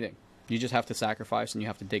 Anything. You just have to sacrifice and you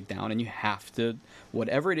have to dig down and you have to,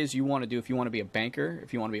 whatever it is you want to do, if you want to be a banker,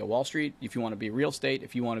 if you want to be a Wall Street, if you want to be real estate,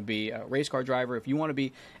 if you want to be a race car driver, if you want to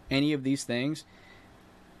be any of these things,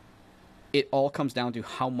 it all comes down to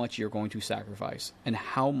how much you're going to sacrifice and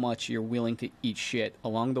how much you're willing to eat shit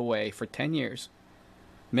along the way for 10 years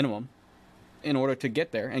minimum in order to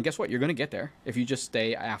get there. And guess what? You're going to get there if you just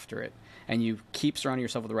stay after it and you keep surrounding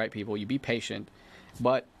yourself with the right people. You be patient,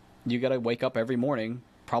 but you got to wake up every morning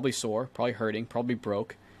probably sore, probably hurting, probably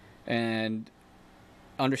broke, and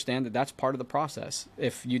understand that that's part of the process.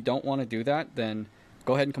 If you don't want to do that, then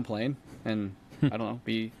go ahead and complain and I don't know,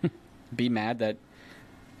 be mad that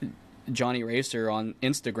Johnny Racer on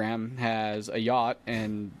Instagram has a yacht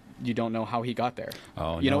and you don't know how he got there.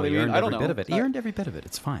 Oh, you know what I mean? I don't know. He earned every bit of it.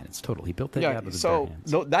 It's fine. It's total. He built that yacht with his bare hands.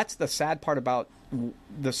 So that's the sad part about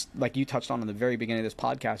this, like you touched on in the very beginning of this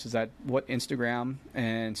podcast, is that what Instagram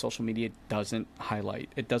and social media doesn't highlight.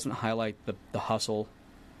 It doesn't highlight the hustle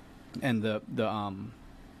and the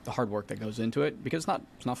hard work that goes into it, because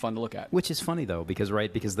it's not fun to look at. Which is funny though,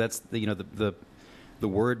 because that's the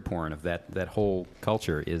word porn of that whole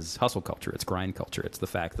culture is hustle culture. It's grind culture. It's the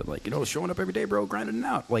fact that showing up every day, bro, grinding it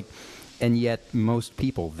out. And yet most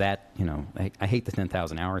people I hate the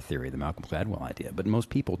 10,000 hour theory, the Malcolm Gladwell idea, but most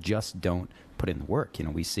people just don't put in the work.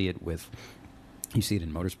 We see it you see it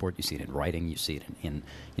in motorsport, you see it in writing, you see it in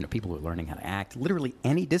people who are learning how to act, literally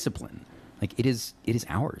any discipline. It is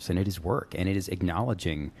ours, and it is work, and it is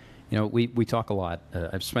acknowledging. We talk a lot.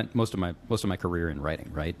 I've spent most of my career in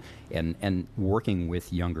writing, right, and working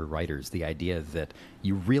with younger writers. The idea that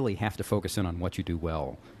you really have to focus in on what you do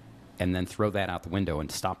well, and then throw that out the window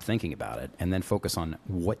and stop thinking about it, and then focus on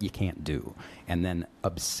what you can't do, and then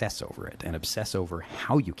obsess over it, and obsess over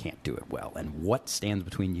how you can't do it well, and what stands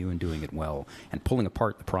between you and doing it well, and pulling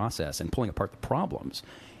apart the process and pulling apart the problems.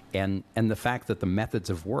 And the fact that the methods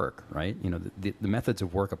of work, right? The methods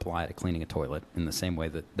of work apply to cleaning a toilet in the same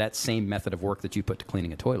way that same method of work that you put to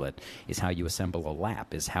cleaning a toilet is how you assemble a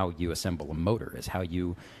lap, is how you assemble a motor, is how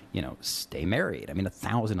you stay married. I mean,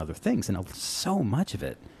 1,000 other things, and so much of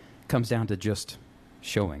it comes down to just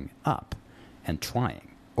showing up and trying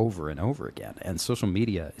over and over again. And social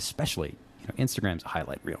media, especially, Instagram's a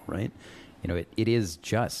highlight reel, right? It is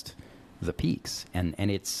just the peaks, and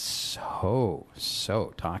it's so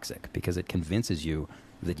toxic because it convinces you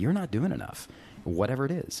that you're not doing enough, whatever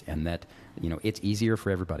it is, and that it's easier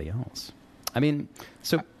for everybody else. I mean,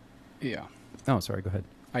 so yeah. Oh, sorry. Go ahead.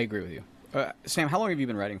 I agree with you, Sam. How long have you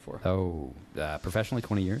been writing for? Professionally,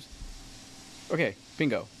 20 years. Okay,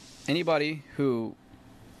 bingo. Anybody who,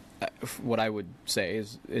 what I would say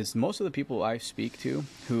is most of the people I speak to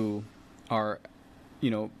who are,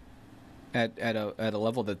 at a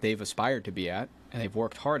level that they've aspired to be at, and they've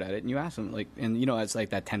worked hard at it, and you ask them, it's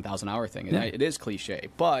like that 10,000 hour thing. And it is cliche,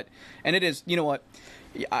 and it is, what,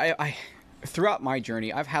 I throughout my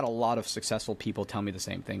journey, I've had a lot of successful people tell me the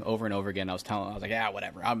same thing over and over again. I was like, yeah,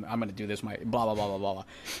 whatever, I'm going to do this, my blah, blah, blah, blah,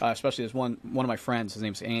 blah. Especially this one of my friends, his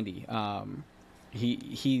name's Andy.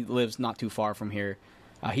 He lives not too far from here.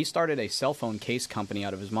 He started a cell phone case company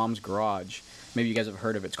out of his mom's garage. Maybe you guys have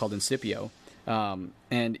heard of it. It's called Incipio.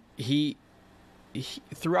 And he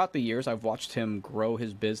throughout the years, I've watched him grow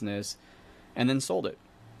his business and then sold it.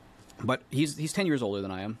 But he's 10 years older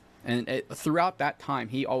than I am. And throughout that time,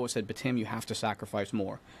 he always said, "Betim, you have to sacrifice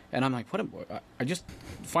more." And I'm like, I just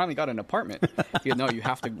finally got an apartment. He goes, "No, you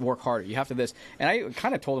have to work harder. You have to this." And I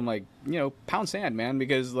kind of told him, pound sand, man,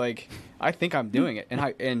 because I think I'm doing it,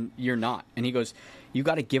 and you're not. And he goes, "You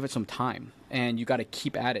got to give it some time, and you got to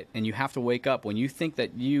keep at it, and you have to wake up when you think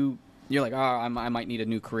that you're like, I might need a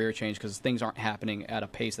new career change because things aren't happening at a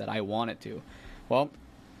pace that I want it to." Well,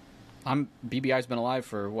 BBI's been alive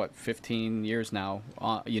for 15 years now,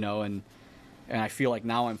 and I feel like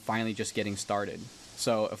now I'm finally just getting started.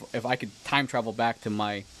 So if I could time travel back to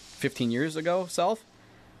my 15 years ago self,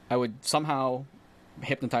 I would somehow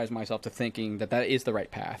hypnotize myself to thinking that is the right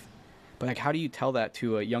path. But how do you tell that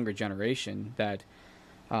to a younger generation that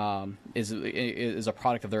is a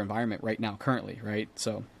product of their environment right now, currently, right?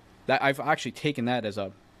 So that I've actually taken that as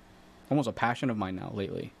almost a passion of mine now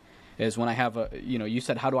lately. Is when I have you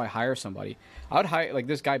said, how do I hire somebody? I would hire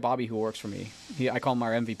this guy Bobby who works for me. I call him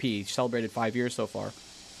our MVP. He celebrated 5 years so far.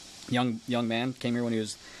 Young man, came here when he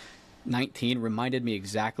was 19. Reminded me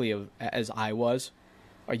exactly of as I was.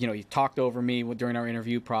 He talked over me during our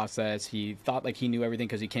interview process. He thought he knew everything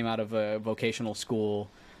because he came out of a vocational school.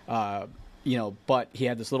 But he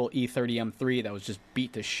had this little E30 M3 that was just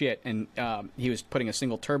beat to shit, and he was putting a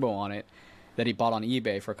single turbo on it that he bought on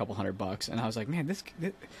eBay for a couple $100. And I was like, man, this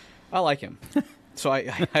I like him. So I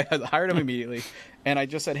hired him immediately, and I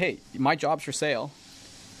just said, hey, my job's for sale,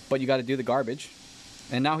 but you got to do the garbage.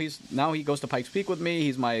 And now he goes to Pikes Peak with me.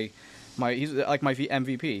 He's he's like my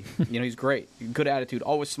MVP. He's great, good attitude,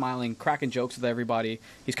 always smiling, cracking jokes with everybody.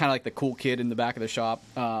 He's kind of like the cool kid in the back of the shop.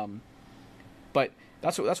 But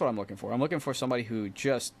that's what I'm looking for. I'm looking for somebody who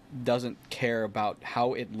just doesn't care about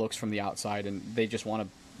how it looks from the outside, and they just want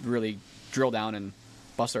to really drill down and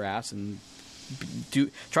bust their ass and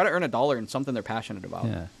try to earn $1 in something they're passionate about.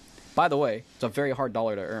 Yeah. By the way, it's a very hard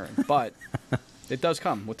dollar to earn, but it does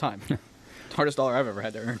come with time. Hardest dollar I've ever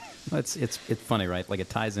had to earn. It's funny, right? It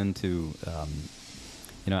ties into,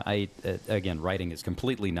 again, writing is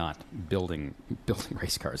completely not building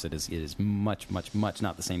race cars. It is much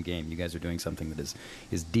not the same game. You guys are doing something that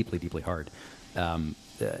is deeply, deeply hard, and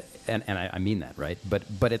I mean that, right?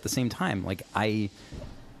 But at the same time,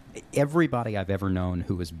 everybody I've ever known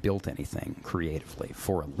who has built anything creatively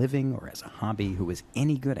for a living or as a hobby, who is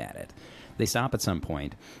any good at it, they stop at some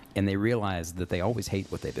point and they realize that they always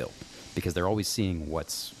hate what they build because they're always seeing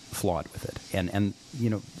what's flawed with it. And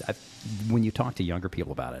when you talk to younger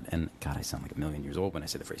people about it, and God, I sound like a million years old when I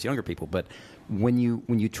say the phrase younger people, but when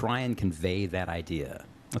you try and convey that idea,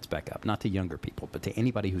 let's back up, not to younger people, but to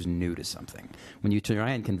anybody who's new to something. When you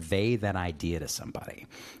try and convey that idea to somebody,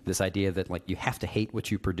 this idea that you have to hate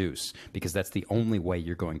what you produce because that's the only way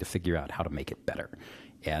you're going to figure out how to make it better.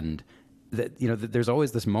 And that there's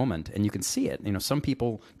always this moment, and you can see it. Some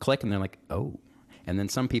people click and they're like, oh. And then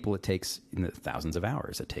some people it takes thousands of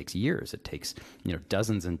hours. It takes years. It takes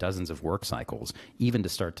dozens and dozens of work cycles even to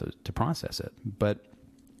start to process it. But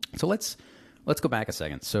so let's go back a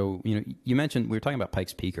second. So, you mentioned, we were talking about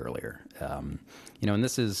Pikes Peak earlier, and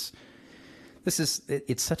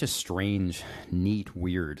it's such a strange, neat,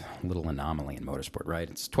 weird little anomaly in motorsport, right?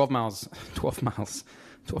 It's 12 miles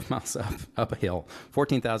 12 miles up a hill,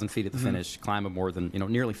 14,000 feet at the finish, climb of more than,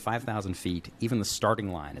 nearly 5,000 feet. Even the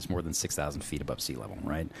starting line is more than 6,000 feet above sea level,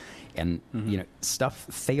 right? And, stuff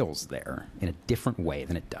fails there in a different way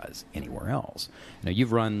than it does anywhere else.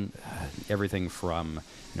 You've run everything from,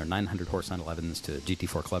 900 horse 911s to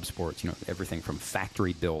GT4 Club Sports, everything from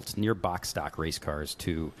factory-built, near box stock race cars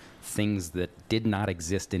to things that did not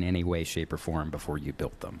exist in any way, shape, or form before you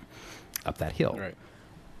built them up that hill. Right.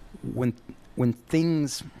 When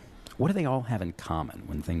things, what do they all have in common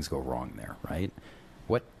when things go wrong there, right?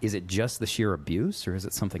 What is it, just the sheer abuse, or is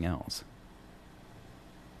it something else?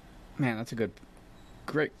 Man, that's a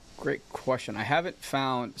great question. I haven't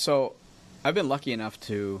found, so I've been lucky enough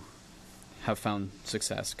to have found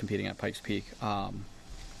success competing at Pikes Peak. And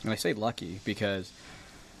I say lucky because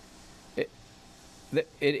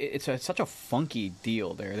it's such a funky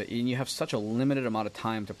deal there that you have such a limited amount of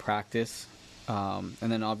time to practice. And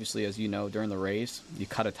then obviously, as you know, during the race, you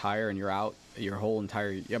cut a tire and you're out your whole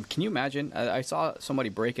entire... Can you imagine? I saw somebody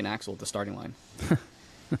break an axle at the starting line.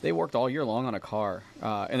 They worked all year long on a car.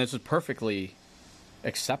 And this is perfectly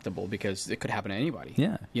acceptable because it could happen to anybody.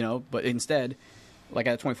 Yeah. But instead, like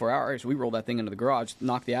at 24 hours, we rolled that thing into the garage,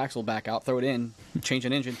 knocked the axle back out, throw it in, change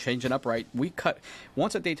an engine, change an upright.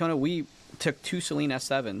 Once at Daytona, we took 2 Celine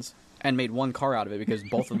S7s and made one car out of it because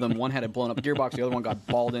both of them, one had a blown up gearbox, the other one got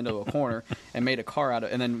balled into a corner and made a car out of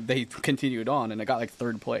it. And then they continued on, and it got like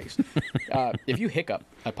 3rd place. If you hiccup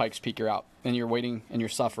at Pikes Peak, you're out, and you're waiting, and you're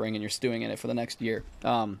suffering, and you're stewing in it for the next year.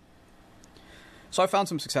 So I found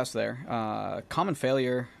some success there. Common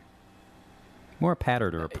failure. More a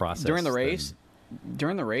pattern or a process. During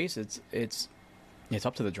the race, it's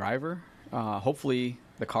up to the driver. Hopefully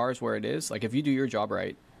the car is where it is. Like if you do your job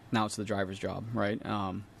right, now it's the driver's job, right?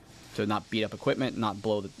 To not beat up equipment, not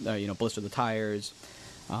blow the, blister the tires,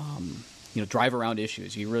 drive around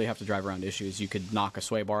issues. You really have to drive around issues. You could knock a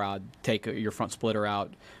sway bar out, take your front splitter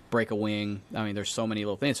out, break a wing. I mean, there's so many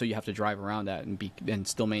little things. So you have to drive around that and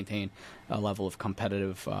still maintain a level of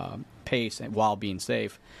competitive pace while being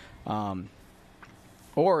safe.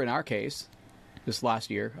 Or in our case, this last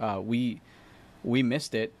year, we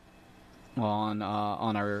missed it on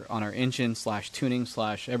our engine / tuning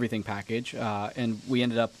 / everything package, and we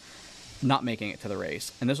ended up not making it to the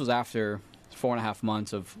race. And this was after 4.5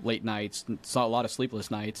 months of late nights, saw a lot of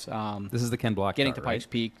sleepless nights. This is the Ken Block getting car, to Pikes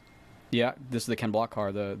Peak. Yeah, this is the Ken Block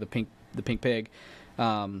car, the pink pig.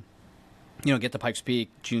 Get to Pikes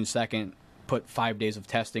Peak June 2nd. Put 5 days of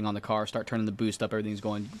testing on the car, start turning the boost up, everything's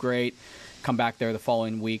going great. Come back there the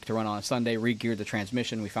following week to run on a Sunday, re-geared the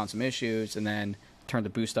transmission, we found some issues, and then turned the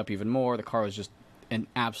boost up even more. The car was just an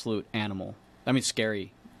absolute animal. I mean,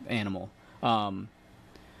 scary animal. And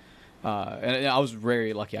I was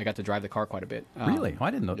very lucky. I got to drive the car quite a bit. Really?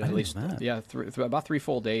 I didn't know at least that. Yeah, about 3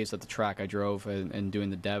 full days at the track I drove and doing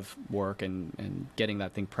the dev work and getting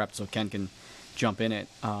that thing prepped so Ken can jump in it.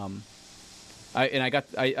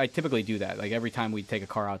 I typically do that. Like every time we take a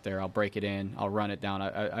car out there, I'll break it in, I'll run it down.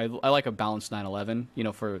 I like a balanced 911,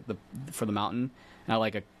 for the mountain, and I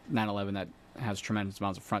like a 911 that has tremendous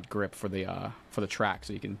amounts of front grip for the track,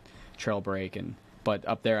 so you can trail brake. But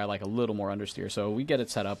up there, I like a little more understeer, so we get it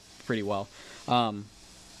set up pretty well.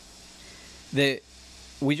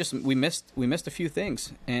 We missed a few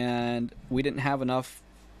things, and we didn't have enough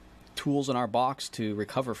tools in our box to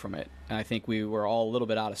recover from it. And I think we were all a little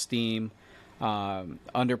bit out of steam.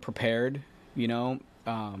 Underprepared,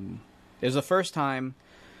 It was the first time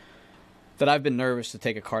that I've been nervous to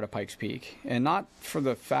take a car to Pikes Peak, and not for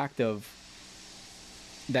the fact of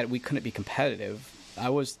that we couldn't be competitive. I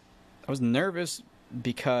was nervous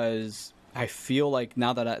because I feel like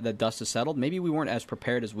now that the dust has settled, maybe we weren't as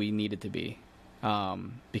prepared as we needed to be,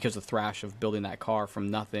 because the thrash of building that car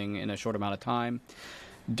from nothing in a short amount of time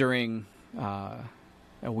during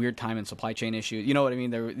a weird time in supply chain issues. You know what I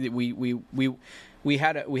mean? We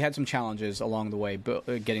had some challenges along the way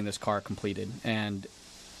getting this car completed, and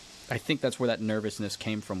I think that's where that nervousness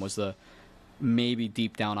came from. Was maybe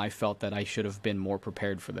deep down I felt that I should have been more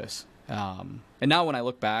prepared for this. And now when I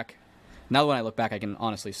look back, I can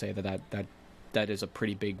honestly say that is a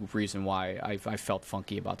pretty big reason why I felt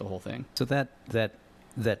funky about the whole thing. So that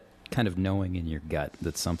kind of knowing in your gut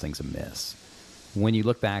that something's amiss. When you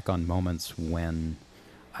look back on moments when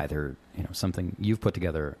either something you've put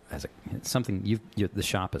together as something the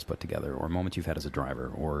shop has put together, or moments you've had as a driver,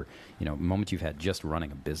 or moments you've had just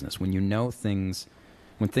running a business, when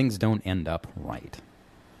when things don't end up right,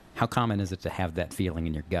 how common is it to have that feeling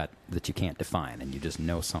in your gut that you can't define and you just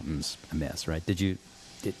know something's amiss, right?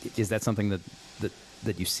 Is that something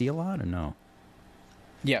that you see a lot, or no?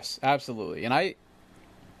 Yes, absolutely. And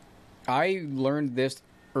I learned this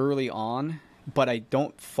early on but I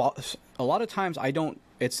don't a lot of times I don't.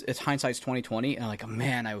 It's hindsight's 20/20, and I'm like, oh,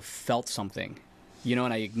 man, I felt something, you know,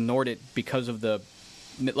 and I ignored it because of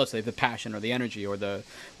let's say the passion or the energy or the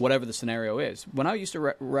whatever the scenario is. When I used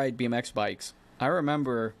to ride BMX bikes, I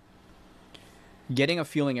remember getting a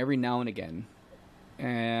feeling every now and again,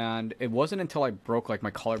 and it wasn't until I broke like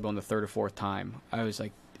my collarbone the third or fourth time, I was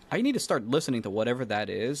like, I need to start listening to whatever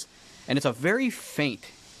that is, and it's a very faint.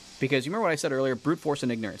 Because you remember what I said earlier, brute force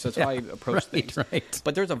and ignorance. That's how I approach things. Right.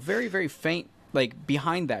 But there's a very, very faint, like,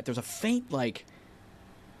 behind that. There's a faint, like,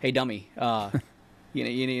 hey, dummy, you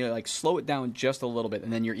need to, like, slow it down just a little bit,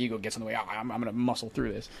 and then your ego gets in the way. Oh, I'm going to muscle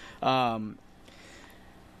through this. When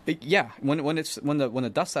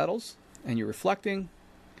the dust settles and you're reflecting,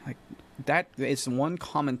 like, that is one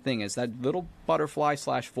common thing, is that little butterfly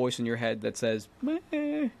 / voice in your head that says, meh,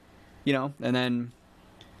 you know, and then...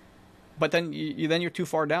 But then you're too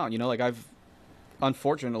far down, you know. Like I've,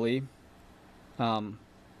 unfortunately,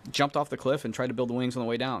 jumped off the cliff and tried to build the wings on the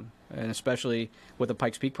way down, and especially with the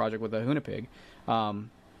Pikes Peak project with the Hoonipig,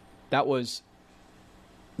 that was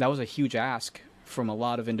a huge ask from a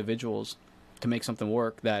lot of individuals to make something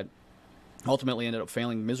work that ultimately ended up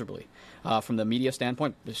failing miserably. From the media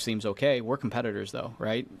standpoint, it seems okay. We're competitors, though,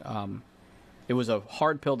 right? It was a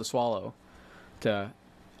hard pill to swallow to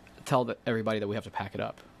tell everybody that we have to pack it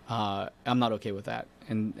up. I'm not okay with that,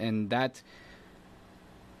 and that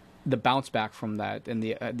the bounce back from that, and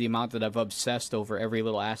the amount that I've obsessed over every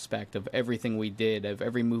little aspect of everything we did, of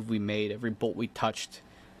every move we made, every bolt we touched,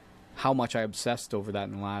 how much I obsessed over that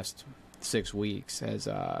in the last 6 weeks has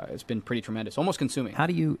it's been pretty tremendous, almost consuming. How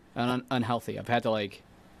do you unhealthy? I've had to like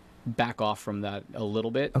back off from that a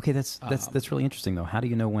little bit. Okay, that's really interesting though. How do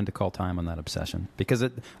you know when to call time on that obsession? Because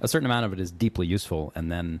a certain amount of it is deeply useful,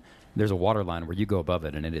 and then there's a waterline where you go above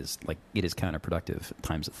it, and it is counterproductive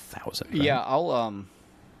times 1,000. Right?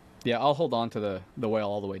 Yeah, I'll hold on to the whale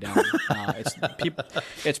all the way down.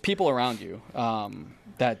 It's people around you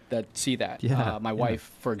that see that. Yeah, my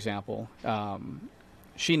wife, for example,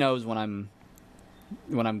 she knows when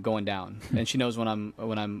I'm going down, and she knows when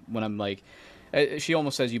I'm like. She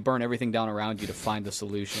almost says you burn everything down around you to find the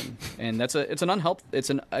solution, and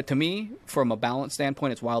to me, from a balance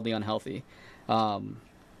standpoint, it's wildly unhealthy.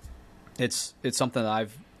 It's something that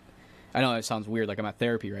I know it sounds weird, like I'm at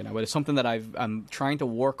therapy right now, but it's something that I'm trying to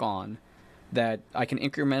work on, that I can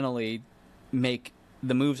incrementally make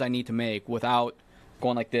the moves I need to make without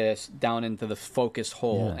going like this down into the focused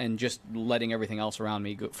hole and just letting everything else around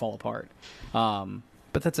me fall apart.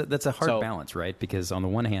 But that's a hard balance, right? Because on the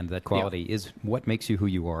one hand, that quality is what makes you who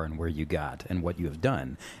you are and where you got and what you have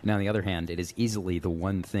done. And on the other hand, it is easily the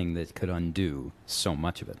one thing that could undo so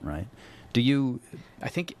much of it, right? Do you? I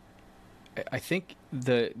think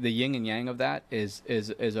the yin and yang of that is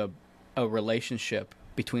a relationship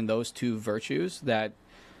between those two virtues that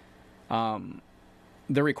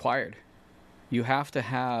they're required. You have to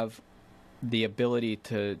have the ability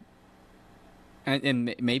to.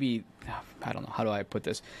 And maybe, I don't know, how do I put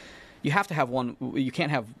this? You have to have one. You can't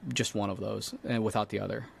have just one of those without the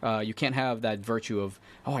other. You can't have that virtue of,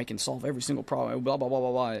 oh, I can solve every single problem, blah, blah, blah,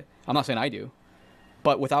 blah, blah. I'm not saying I do.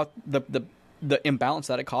 But without the imbalance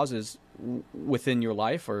that it causes within your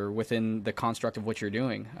life or within the construct of what you're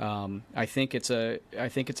doing, I think it's a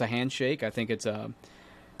handshake. I think it's the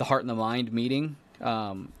heart and the mind meeting.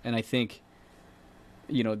 And I think...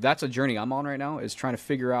 You know, that's a journey I'm on right now, is trying to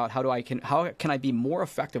figure out how can I be more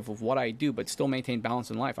effective with what I do but still maintain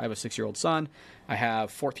balance in life. I have a 6-year-old son. I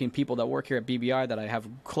have 14 people that work here at BBI that I have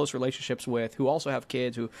close relationships with, who also have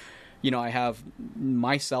kids, who, you know, I have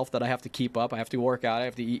myself that I have to keep up. I have to work out. I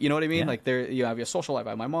have to eat. You know what I mean? Yeah. Like, you have your social life. I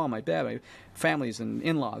have my mom, my dad, my families and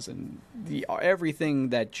in-laws, and everything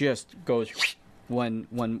that just goes when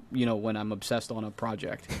I'm obsessed on a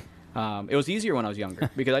project. It was easier when I was younger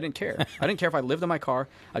because I didn't care. I didn't care if I lived in my car.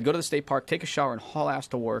 I'd go to the state park, take a shower, and haul ass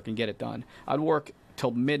to work and get it done. I'd work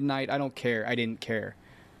till midnight. I don't care. I didn't care.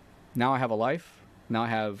 Now I have a life. Now I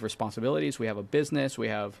have responsibilities. We have a business. We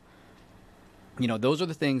have, you know, those are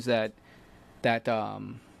the things that you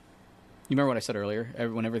remember what I said earlier,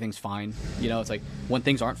 when everything's fine. You know, it's like when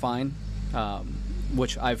things aren't fine,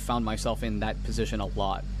 which I've found myself in that position a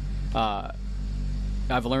lot.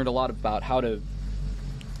 I've learned a lot about how to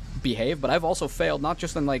behave, but I've also failed, not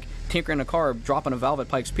just in like tinkering a car, dropping a valve at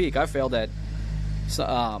Pikes Peak. I failed at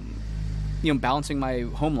balancing my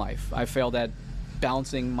home life. I failed at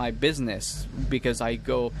balancing my business because I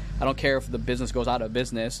don't care if the business goes out of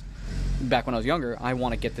business. Back when I was younger, I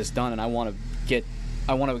want to get this done, and I want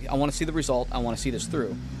to see the result. I want to see this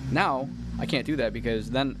through. Now I can't do that,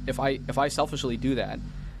 because then if I selfishly do that,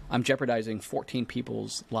 I'm jeopardizing 14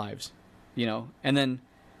 people's lives, you know. And then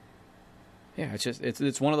Yeah,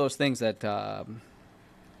 it's one of those things that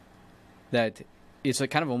that it's a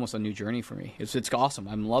kind of almost a new journey for me. It's awesome.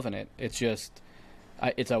 I'm loving it. It's just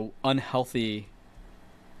it's a unhealthy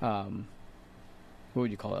what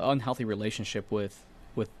would you call it? Unhealthy relationship with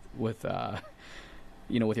with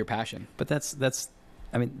your passion. But that's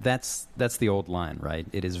the old line, right?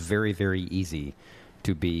 It is very, very easy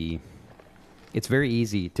to be. It's very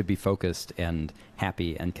easy to be focused and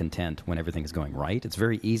happy and content when everything is going right. It's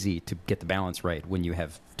very easy to get the balance right when you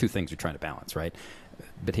have two things you're trying to balance, right?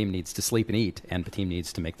 Betim needs to sleep and eat, and Betim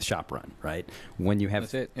needs to make the shop run, right? When you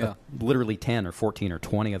have literally 10 or 14 or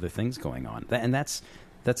 20 other things going on. That's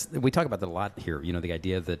we talk about that a lot here, the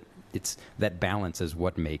idea that it's that balance is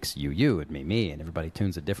what makes you and me, and everybody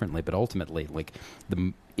tunes it differently. But ultimately, like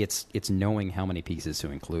it's knowing how many pieces to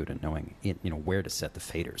include and knowing where to set the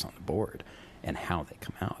faders on the board and how they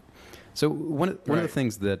come out. So one of the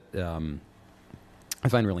things that I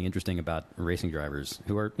find really interesting about racing drivers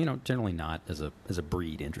who are generally not as a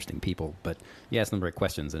breed interesting people, but you ask them the right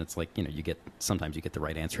questions and it's like sometimes you get the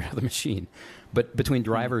right answer out of the machine. But between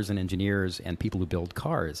drivers and engineers and people who build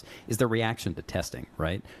cars is their reaction to testing,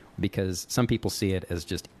 right? Because some people see it as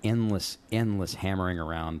just endless hammering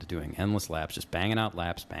around, doing endless laps, just banging out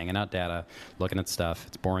laps, banging out data, looking at stuff.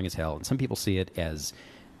 It's boring as hell. And some people see it as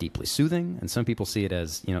deeply soothing, and some people see it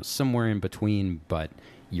as somewhere in between, but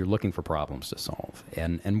you're looking for problems to solve.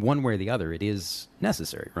 And one way or the other, it is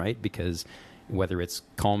necessary, right? Because whether it's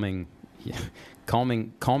calming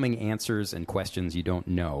answers and questions you don't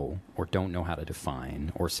know or don't know how to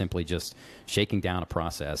define, or simply just shaking down a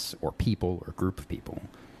process or people or group of people,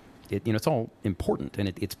 it's all important, and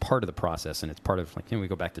it's part of the process, and it's part of we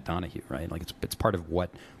go back to Donahue, right? Like it's part of what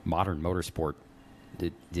modern motorsport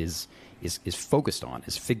is focused on,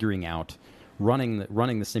 is figuring out, running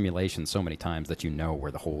the simulation so many times that you know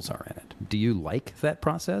where the holes are in it. Do you like that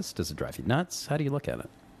process? Does it drive you nuts? How do you look at it?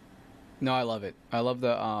 No, I love it. I love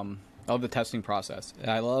the testing process.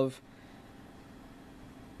 I love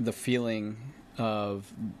the feeling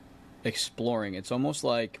of exploring. It's almost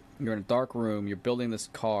like you're in a dark room, you're building this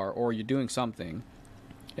car, or you're doing something,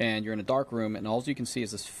 and you're in a dark room, and all you can see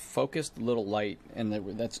is this focused little light, and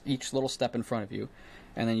that's each little step in front of you.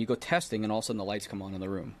 And then you go testing, and all of a sudden the lights come on in the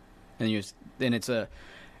room, and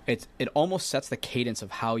it almost sets the cadence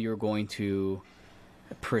of how you're going to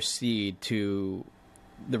proceed to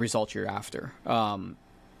the results you're after.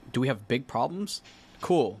 Do we have big problems?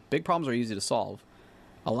 Cool. Big problems are easy to solve.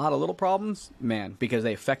 A lot of little problems, man, because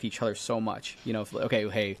they affect each other so much.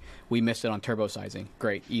 Hey, we missed it on turbo sizing.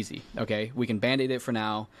 Great, easy. Okay, we can band-aid it for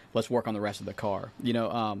now. Let's work on the rest of the car.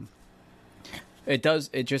 It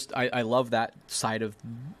does. It just. I love that side of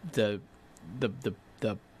the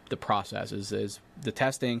process is the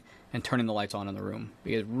testing and turning the lights on in the room,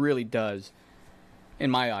 because it really does,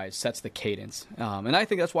 in my eyes, sets the cadence. And I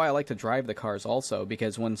think that's why I like to drive the cars also,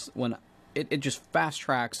 because when it just fast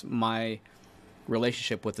tracks my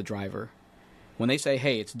relationship with the driver. When they say,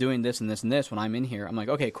 hey, it's doing this and this and this, when I'm in here, I'm like,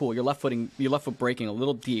 okay, cool. You're left foot braking a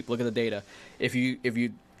little deep. Look at the data. If you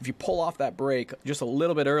pull off that brake just a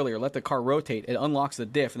little bit earlier, let the car rotate, it unlocks the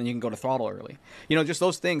diff, and then you can go to throttle early. Just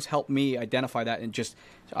those things help me identify that, and just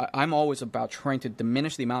I'm always about trying to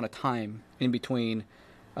diminish the amount of time in between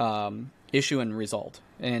issue and result,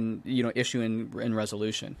 and issue and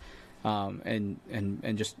resolution. And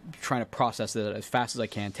just trying to process it as fast as I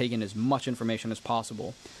can, take in as much information as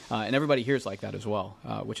possible. And everybody here is like that as well,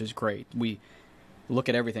 which is great. We look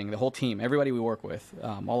at everything, the whole team, everybody we work with,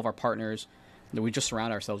 all of our partners. We just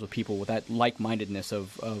surround ourselves with people with that like-mindedness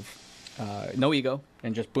of no ego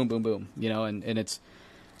and just boom, boom, boom. And it's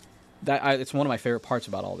it's one of my favorite parts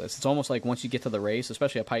about all this. It's almost like once you get to the race,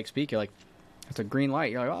 especially at Pikes Peak, you're like, it's a green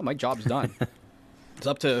light. You're like, oh, my job's done. It's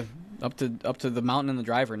up to the mountain and the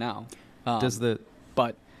driver now. Oh,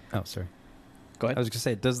 sorry. Go ahead. I was going to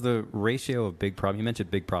say, does the ratio of big problems, you mentioned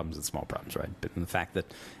big problems and small problems, right? But in the fact that,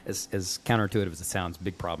 as counterintuitive as it sounds,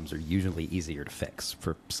 big problems are usually easier to fix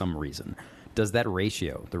for some reason. Does that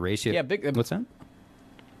ratio, Yeah, big. What's that?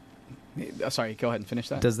 Sorry, go ahead and finish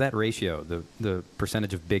that. Does that ratio, the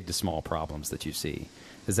percentage of big to small problems that you see,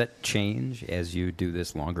 does that change as you do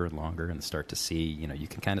this longer and longer and start to see, you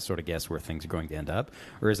can kind of sort of guess where things are going to end up?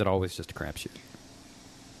 Or is it always just a crapshoot?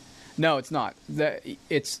 No, it's not.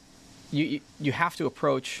 You have to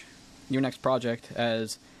approach your next project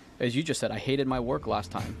as you just said. I hated my work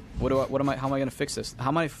last time. How am I going to fix this? How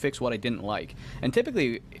am I going to fix what I didn't like? And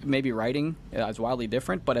typically, maybe writing is wildly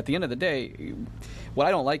different. But at the end of the day, what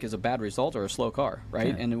I don't like is a bad result or a slow car,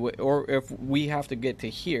 right? Yeah. Or if we have to get to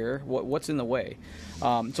here, what's in the way?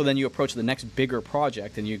 So then you approach the next bigger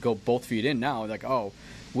project and you go both feet in now. Like, oh,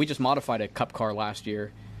 we just modified a cup car last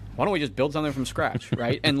year. why don't we just build something from scratch,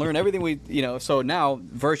 right? And learn everything we, so now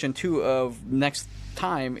version 2 of next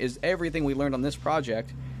time is everything we learned on this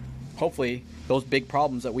project. Hopefully those big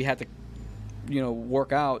problems that we had to,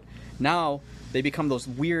 work out, now they become those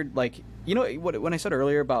weird, like, when I said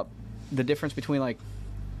earlier about the difference between like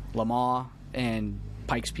Le Mans and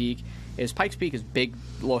Pikes Peak is big,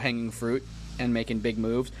 low-hanging fruit and making big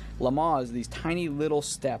moves. Le Mans is these tiny little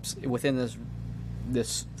steps within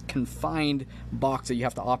this confined box that you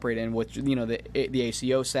have to operate in, with the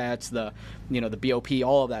ACO sets, the BOP,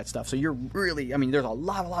 all of that stuff. So you're really, there's a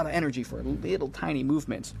lot of energy for little tiny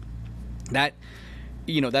movements. That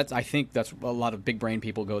I think that's a lot of big brain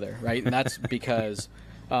people go there, right? And that's because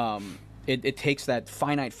it takes that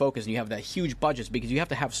finite focus, and you have that huge budgets because you have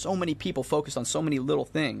to have so many people focused on so many little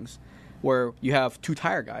things. Where you have 2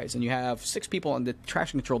 tire guys and you have 6 people on the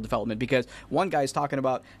traction control development because one guy's talking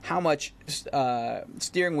about how much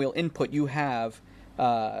steering wheel input you have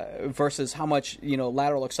versus how much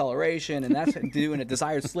lateral acceleration, and that's doing a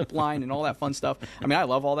desired slip line and all that fun stuff. I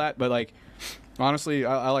love all that, but like honestly,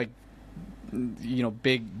 I like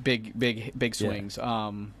big swings.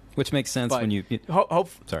 Yeah. Which makes sense when you.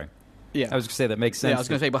 Sorry. Yeah, I was going to say that makes sense. Yeah, I was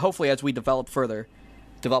going to say, but hopefully as we develop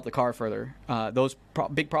the car further, those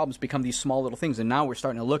big problems become these small little things, and now we're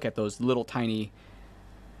starting to look at those little tiny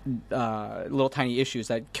issues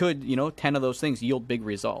that could, 10 of those things yield big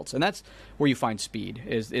results, and that's where you find speed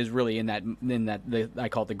is really in that I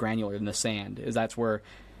call it the granular, in the sand. Is that's where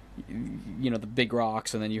the big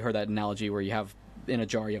rocks, and then you heard that analogy where you have in a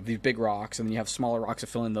jar you have these big rocks, and then you have smaller rocks to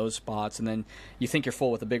fill in those spots, and then you think you're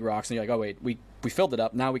full with the big rocks, and you're like, oh wait, we filled it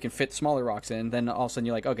up, now we can fit smaller rocks in. Then all of a sudden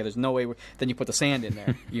you're like, okay, there's no way. Then you put the sand in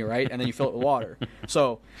there, you're right, and then you fill it with water.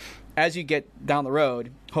 So as you get down the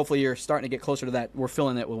road, hopefully you're starting to get closer to that. We're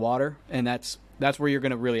filling it with water, and that's where you're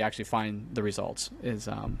going to really actually find the results.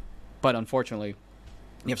 But unfortunately,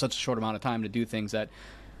 you have such a short amount of time to do things that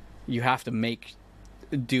you have to make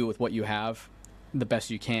do with what you have the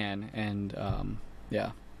best you can, and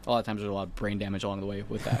a lot of times there's a lot of brain damage along the way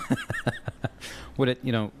with that. Would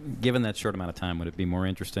it, given that short amount of time, would it be more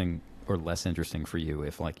interesting or less interesting for you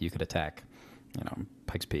if, like, you could attack,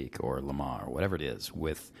 Pikes Peak or Le Mans or whatever it is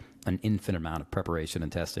with an infinite amount of preparation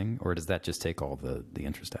and testing, or does that just take all the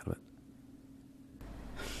interest out of it?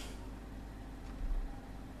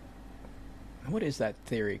 What is that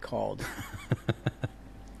theory called?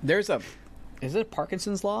 Is it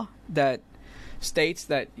Parkinson's law that states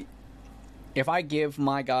that if I give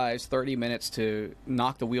my guys 30 minutes to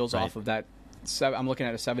knock the wheels off of that, I'm looking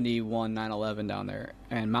at a 71 911 down there,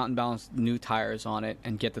 and mountain balance new tires on it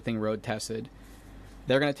and get the thing road tested,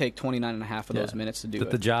 they're going to take 29 and a half of those minutes to do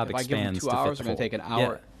it. The job if expands. If I give them 2 hours, they're going to take an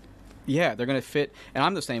hour. Yeah, they're going to fit. And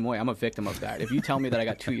I'm the same way. I'm a victim of that. If you tell me that I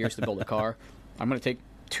got 2 years to build a car, I'm going to take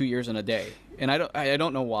 2 years in a day. And I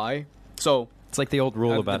don't know why. So it's like the old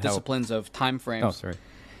rule about the disciplines of time frames. Oh, sorry.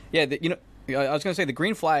 Yeah, I was going to say the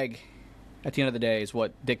green flag at the end of the day is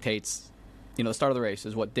what dictates, the start of the race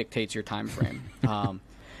is what dictates your time frame. And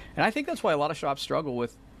I think that's why a lot of shops struggle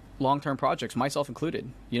with long-term projects, myself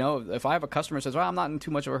included. If I have a customer who says, well, I'm not in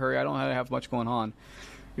too much of a hurry, I don't have much going on,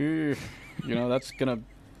 that's going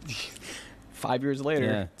to 5 years later.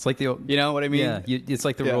 Yeah, it's like the old, you know what I mean? Yeah, it's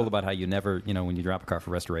like the rule about how you never, when you drop a car for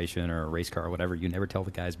restoration or a race car or whatever, you never tell the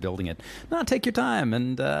guys building it, no, take your time,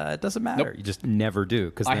 and it doesn't matter. Nope. You just never do.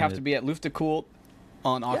 Because I have to be at Luftgekult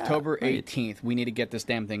on October 18th. We need to get this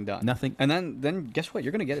damn thing done. Nothing. And then guess what?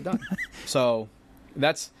 You're going to get it done. So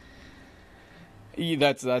that's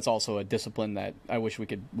also a discipline that I wish we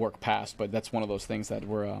could work past, but that's one of those things that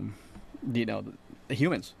we're,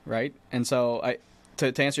 humans, right? And so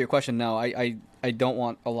to answer your question, no, I don't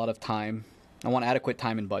want a lot of time. I want adequate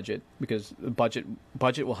time and budget, because budget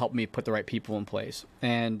will help me put the right people in place.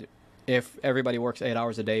 And if everybody works 8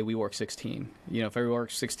 hours a day, we work 16. If everybody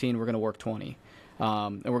works 16, we're going to work 20.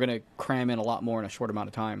 And we're going to cram in a lot more in a short amount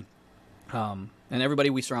of time. And everybody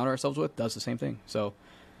we surround ourselves with does the same thing. So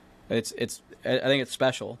I think it's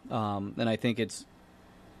special. And I think it's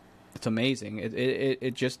amazing.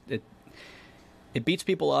 It beats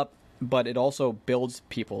people up, but it also builds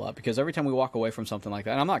people up, because every time we walk away from something like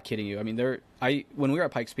that, and I'm not kidding you. I mean, when we were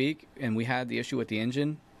at Pikes Peak and we had the issue with the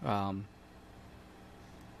engine, I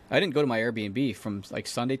didn't go to my Airbnb from like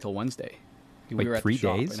Sunday till Wednesday. We were at 3 the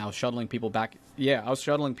shop, days? and I was shuttling people back. Yeah, I was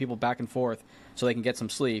shuttling people back and forth so they can get some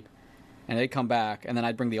sleep, and they'd come back, and then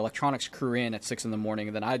I'd bring the electronics crew in at 6 in the morning,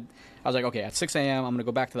 and then I was like, okay, at 6 a.m. I'm going to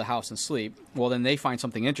go back to the house and sleep. Well, then they find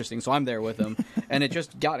something interesting, so I'm there with them, and it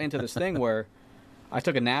just got into this thing where I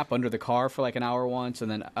took a nap under the car for like an hour once, and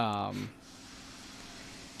then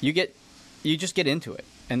you just get into it,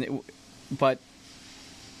 but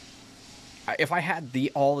if I had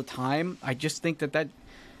all the time, I just think that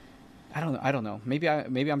I don't know. Maybe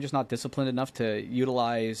I'm just not disciplined enough to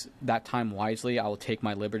utilize that time wisely. I will take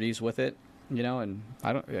my liberties with it, and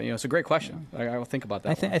I don't. It's a great question. I will think about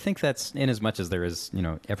that. I think that's, in as much as there is,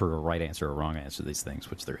 ever a right answer or a wrong answer to these things,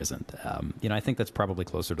 which there isn't. I think that's probably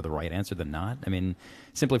closer to the right answer than not. I mean,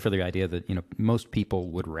 simply for the idea that most people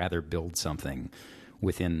would rather build something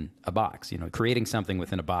within a box. Creating something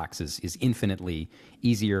within a box is infinitely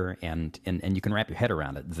easier, and you can wrap your head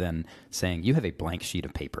around it than saying you have a blank sheet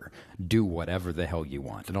of paper, do whatever the hell you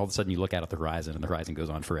want, and all of a sudden you look out at the horizon and the horizon goes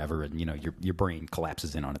on forever, and your brain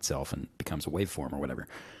collapses in on itself and becomes a waveform or whatever.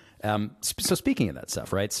 So speaking of that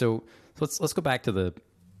stuff, right? So let's go back to the.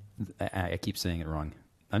 I keep saying it wrong.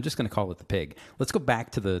 I'm just going to call it the pig. Let's go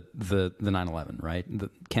back to the 911, right?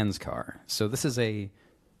 Ken's car. So this is a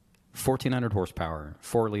 1,400 horsepower,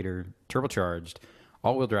 4-liter, turbocharged,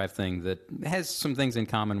 all-wheel drive thing that has some things in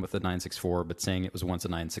common with the 964, but saying it was once a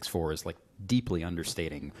 964 is like deeply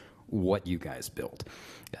understating what you guys built.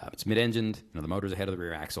 It's mid-engined, the motor's ahead of the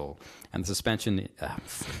rear axle, and the suspension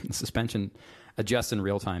adjusts in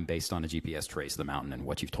real time based on a GPS trace of the mountain and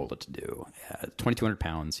what you've told it to do. 2,200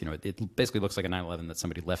 pounds, it basically looks like a 911 that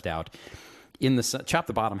somebody left out in the sun, chopped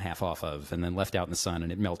the bottom half off of, and then left out in the sun,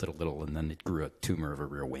 and it melted a little, and then it grew a tumor of a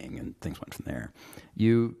rear wing, and things went from there.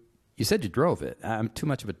 You said you drove it. I'm too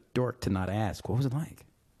much of a dork to not ask. What was it like?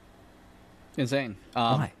 Insane.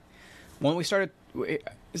 Why? When we started,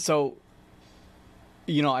 so,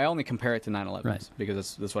 I only compare it to 911s, right,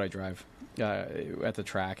 because that's what I drive at the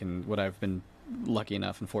track, and what I've been lucky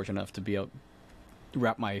enough and fortunate enough to be able to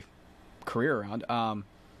wrap my career around.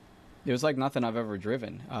 It was like nothing I've ever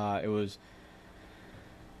driven. It was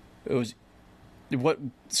what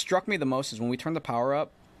struck me the most is when we turned the power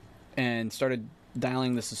up and started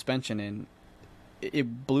dialing the suspension in.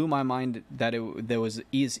 It blew my mind that that was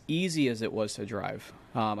as easy as it was to drive.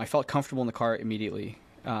 I felt comfortable in the car immediately,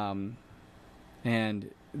 and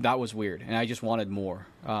that was weird. And I just wanted more.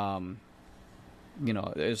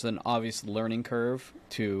 There's an obvious learning curve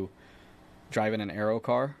to driving an aero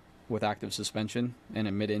car with active suspension and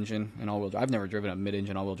a mid-engine and all-wheel drive. I've never driven a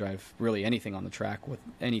mid-engine all-wheel drive, really anything on the track with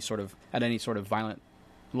any sort of violent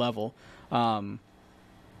level.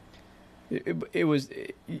 It was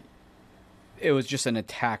just an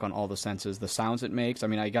attack on all the senses. The sounds it makes. I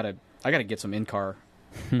mean, I gotta get some in-car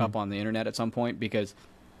up on the internet at some point, because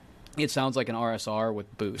it sounds like an RSR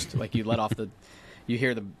with boost. Like you let off you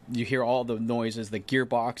hear all the noises, the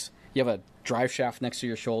gearbox. You have a drive shaft next to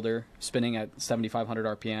your shoulder spinning at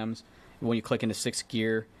 7,500 RPMs. When you click into sixth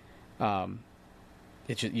gear,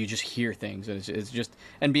 you just hear things, and it's just.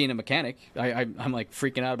 And being a mechanic, I'm like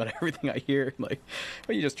freaking out about everything I hear. Like,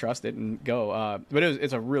 but you just trust it and go. But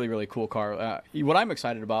it's a really, really cool car. What I'm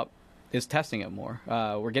excited about is testing it more.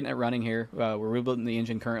 We're getting it running here. We're rebuilding the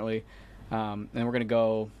engine currently, and we're going to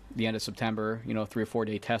go the end of September. 3 or 4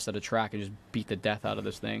 day test at a track and just beat the death out of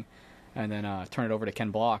this thing, and then turn it over to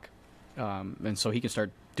Ken Block. And so he can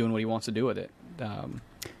start doing what he wants to do with it.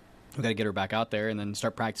 We got to get her back out there and then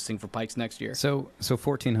start practicing for Pikes next year. So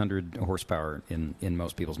 1,400 horsepower in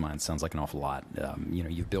most people's minds sounds like an awful lot.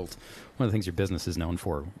 You've built one of the things your business is known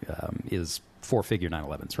for is 4-figure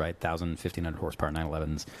 911s, right? 1,000, 1,500 horsepower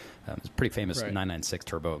 911s. It's a pretty famous 996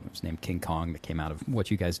 turbo. It was named King Kong that came out of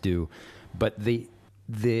what you guys do. But the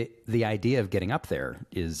idea of getting up there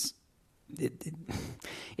is.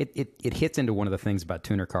 It hits into one of the things about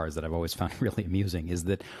tuner cars that I've always found really amusing, is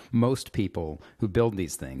that most people who build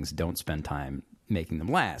these things don't spend time making them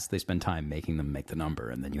last. They spend time making them make the number,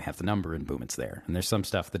 and then you have the number, and boom, it's there. And there's some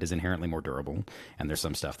stuff that is inherently more durable, and there's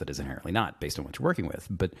some stuff that is inherently not, based on what you're working with.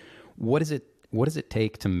 But what does it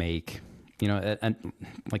take to make, and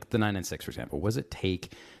like the 996, for example, what does it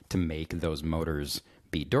take to make those motors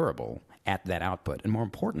be durable at that output? And more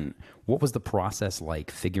important, what was the process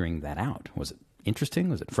like figuring that out? Was it interesting?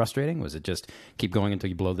 Was it frustrating? Was it just keep going until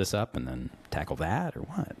you blow this up and then tackle that, or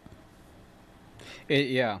what?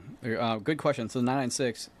 Good question. So the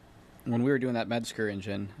 996, when we were doing that Medsker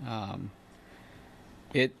engine, I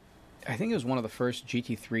think it was one of the first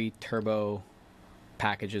GT3 turbo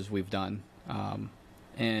packages we've done,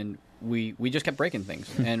 and we just kept breaking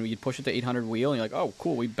things, and you'd push it to 800 wheel, and you're like, oh,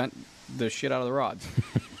 cool, we bent the shit out of the rods.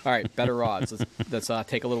 All right, better rods. Let's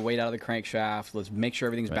take a little weight out of the crankshaft. Let's make sure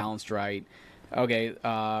everything's balanced right. Okay,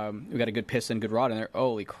 we got a good piston, good rod in there.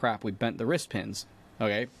 Holy crap, we bent the wrist pins.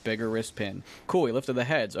 Okay, bigger wrist pin. Cool, we lifted the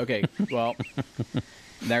heads. Okay, well,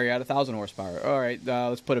 there you're at 1,000 horsepower. All right,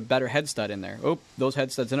 let's put a better head stud in there. Oh, those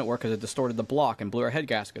head studs didn't work because it distorted the block and blew our head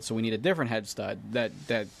gasket. So we need a different head stud that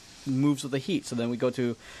moves with the heat. So then we go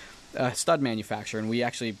to a stud manufacturer, and we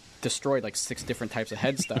actually destroyed like 6 different types of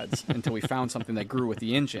head studs until we found something that grew with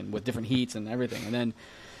the engine with different heats and everything. And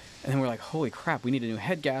then we're like, holy crap, we need a new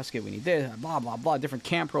head gasket, we need this, blah, blah, blah, different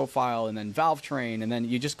cam profile, and then valve train, and then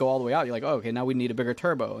you just go all the way out. You're like, oh, okay, now we need a bigger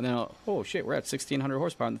turbo. And then, oh, shit, we're at 1,600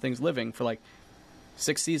 horsepower, and the thing's living for like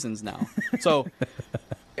 6 seasons now. So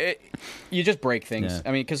you just break things. Yeah.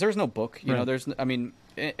 I mean, because there's no book. You Right. know,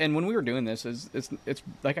 and when we were doing this, it's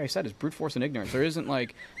like I said, it's brute force and ignorance. There isn't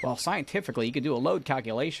like, well, scientifically, you could do a load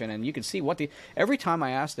calculation and you could see what every time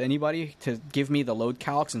I asked anybody to give me the load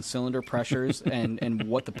calcs and cylinder pressures and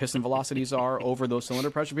what the piston velocities are over those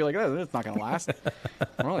cylinder pressures, be like, oh, it's not going to last.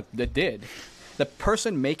 Well, it did. The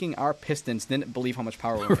person making our pistons didn't believe how much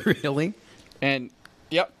power we were making. Really? And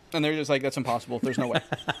yep, and they're just like, that's impossible. There's no way.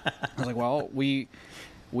 I was like, well,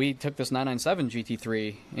 we took this 997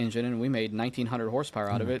 GT3 engine and we made 1,900 horsepower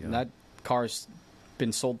out of it, and that car's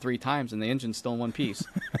been sold 3 times and the engine's still in one piece.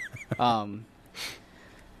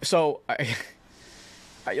 So,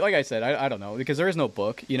 like I said, I don't know, because there is no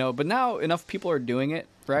book, you know, but now enough people are doing it,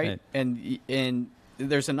 right? And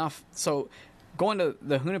there's enough. So, going to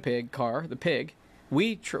the Hoonipig car, the Pig,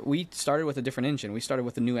 we started with a different engine. We started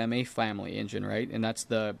with the new MA family engine, right? And that's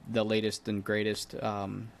the latest and greatest.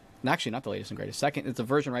 Actually, not the latest and greatest. Second, it's a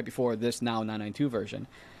version right before this now 992 version.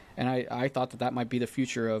 And I thought that might be the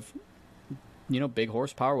future of, you know, big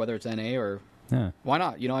horsepower, whether it's NA or why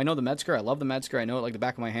not? You know, I know the Metzger. I love the Metzger. I know it like the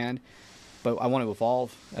back of my hand. But I want to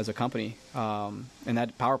evolve as a company. And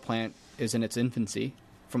that power plant is in its infancy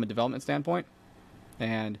from a development standpoint.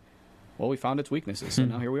 And, well, we found its weaknesses. So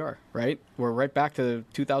now here we are, right? We're right back to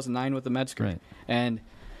 2009 with the Metzger. Right. And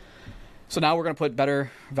so now we're going to put better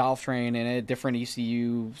valve train in it, different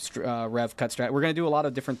ECU rev cut strat. We're going to do a lot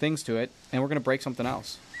of different things to it, and we're going to break something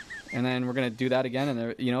else. And then we're going to do that again, and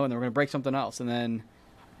then we're going to break something else. And then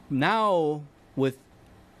now with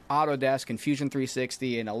Autodesk and Fusion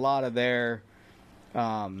 360 and a lot of their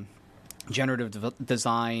generative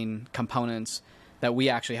design components that we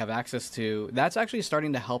actually have access to, that's actually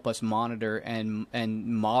starting to help us monitor and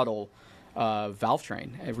model valve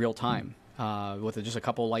train in real time. With just a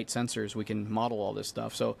couple light sensors, we can model all this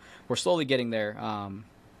stuff. So we're slowly getting there.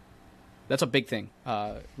 That's a big thing,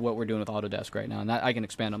 what we're doing with Autodesk right now. And I can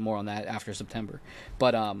expand on more on that after September.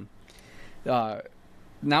 But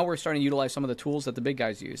now we're starting to utilize some of the tools that the big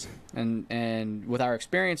guys use. And with our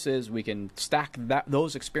experiences, we can stack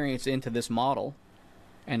those experiences into this model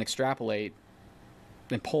and extrapolate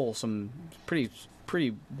and pull some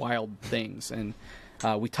pretty wild things. And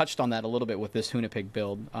we touched on that a little bit with this Hoonipig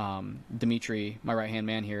build. Dimitri, my right-hand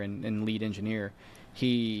man here and lead engineer,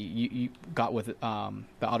 he got with the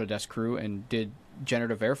Autodesk crew and did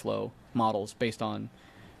generative airflow models based on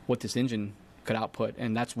what this engine could output,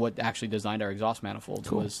 and that's what actually designed our exhaust manifolds.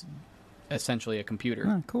 Cool. Was essentially a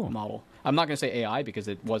computer model. I'm not going to say AI because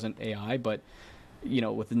it wasn't AI, but you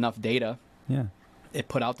know, with enough data, it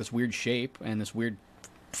put out this weird shape and this weird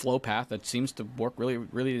flow path that seems to work really,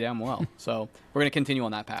 really damn well. So we're going to continue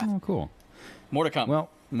on that path. Oh, cool. More to come. Well,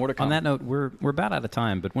 more to come. On that note, we're about out of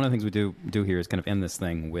time, but one of the things we do here is kind of end this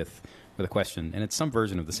thing with a question, and it's some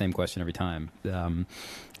version of the same question every time.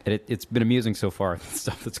 It's been amusing so far, the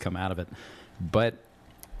stuff that's come out of it. But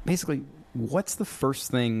basically, what's the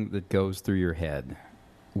first thing that goes through your head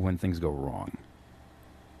when things go wrong?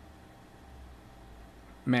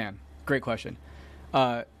 Man, great question.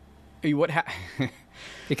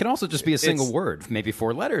 It can also just be a single word, maybe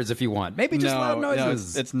 4 letters if you want. Maybe just loud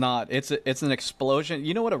noises. No, it's not. It's an explosion.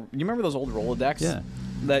 You know what? You remember those old Rolodex? Yeah.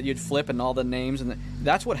 That you'd flip and all the names, and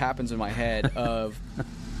that's what happens in my head of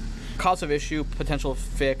cause of issue, potential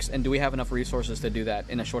fix, and do we have enough resources to do that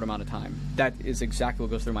in a short amount of time? That is exactly what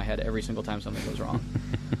goes through my head every single time something goes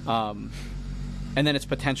wrong. And then it's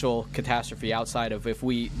potential catastrophe outside of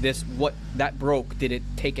that broke, did it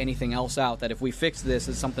take anything else out? That if we fix this,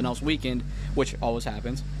 is something else weakened, which always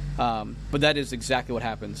happens. But that is exactly what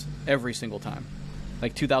happens every single time.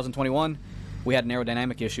 Like 2021, we had an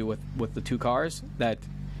aerodynamic issue with the 2 cars that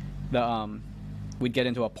we'd get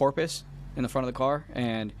into a porpoise in the front of the car,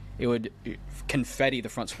 and it would confetti the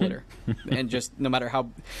front splitter. And just no matter how...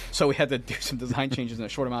 So we had to do some design changes in a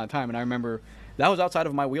short amount of time, and I remember... That was outside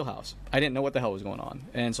of my wheelhouse. I didn't know what the hell was going on.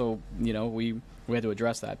 And so, you know, we had to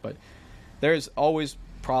address that. But there's always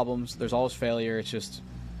problems. There's always failure. It's just...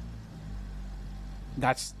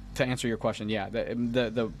 That's to answer your question. Yeah,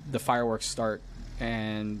 the fireworks start,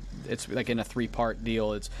 and it's like in a 3-part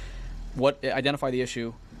deal. It's identify the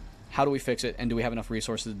issue, how do we fix it, and do we have enough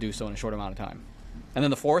resources to do so in a short amount of time? And then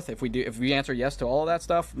the fourth, if we answer yes to all of that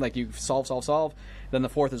stuff, like you solve, then the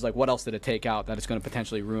fourth is like, what else did it take out that is going to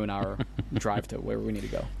potentially ruin our drive to where we need to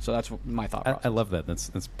go? So that's my thought process. I love that. That's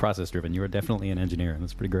process driven. You are definitely an engineer, and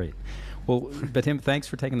that's pretty great. Well, Betim, thanks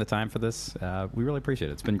for taking the time for this. We really appreciate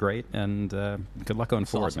it. It's been great, and good luck going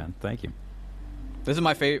forward, awesome. man. Thank you. This is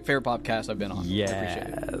my favorite podcast I've been on. Yes, I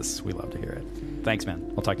appreciate it. we love to hear it. Thanks,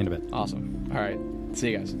 man. I'll talk to you in a bit. Awesome. All right.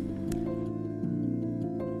 See you guys.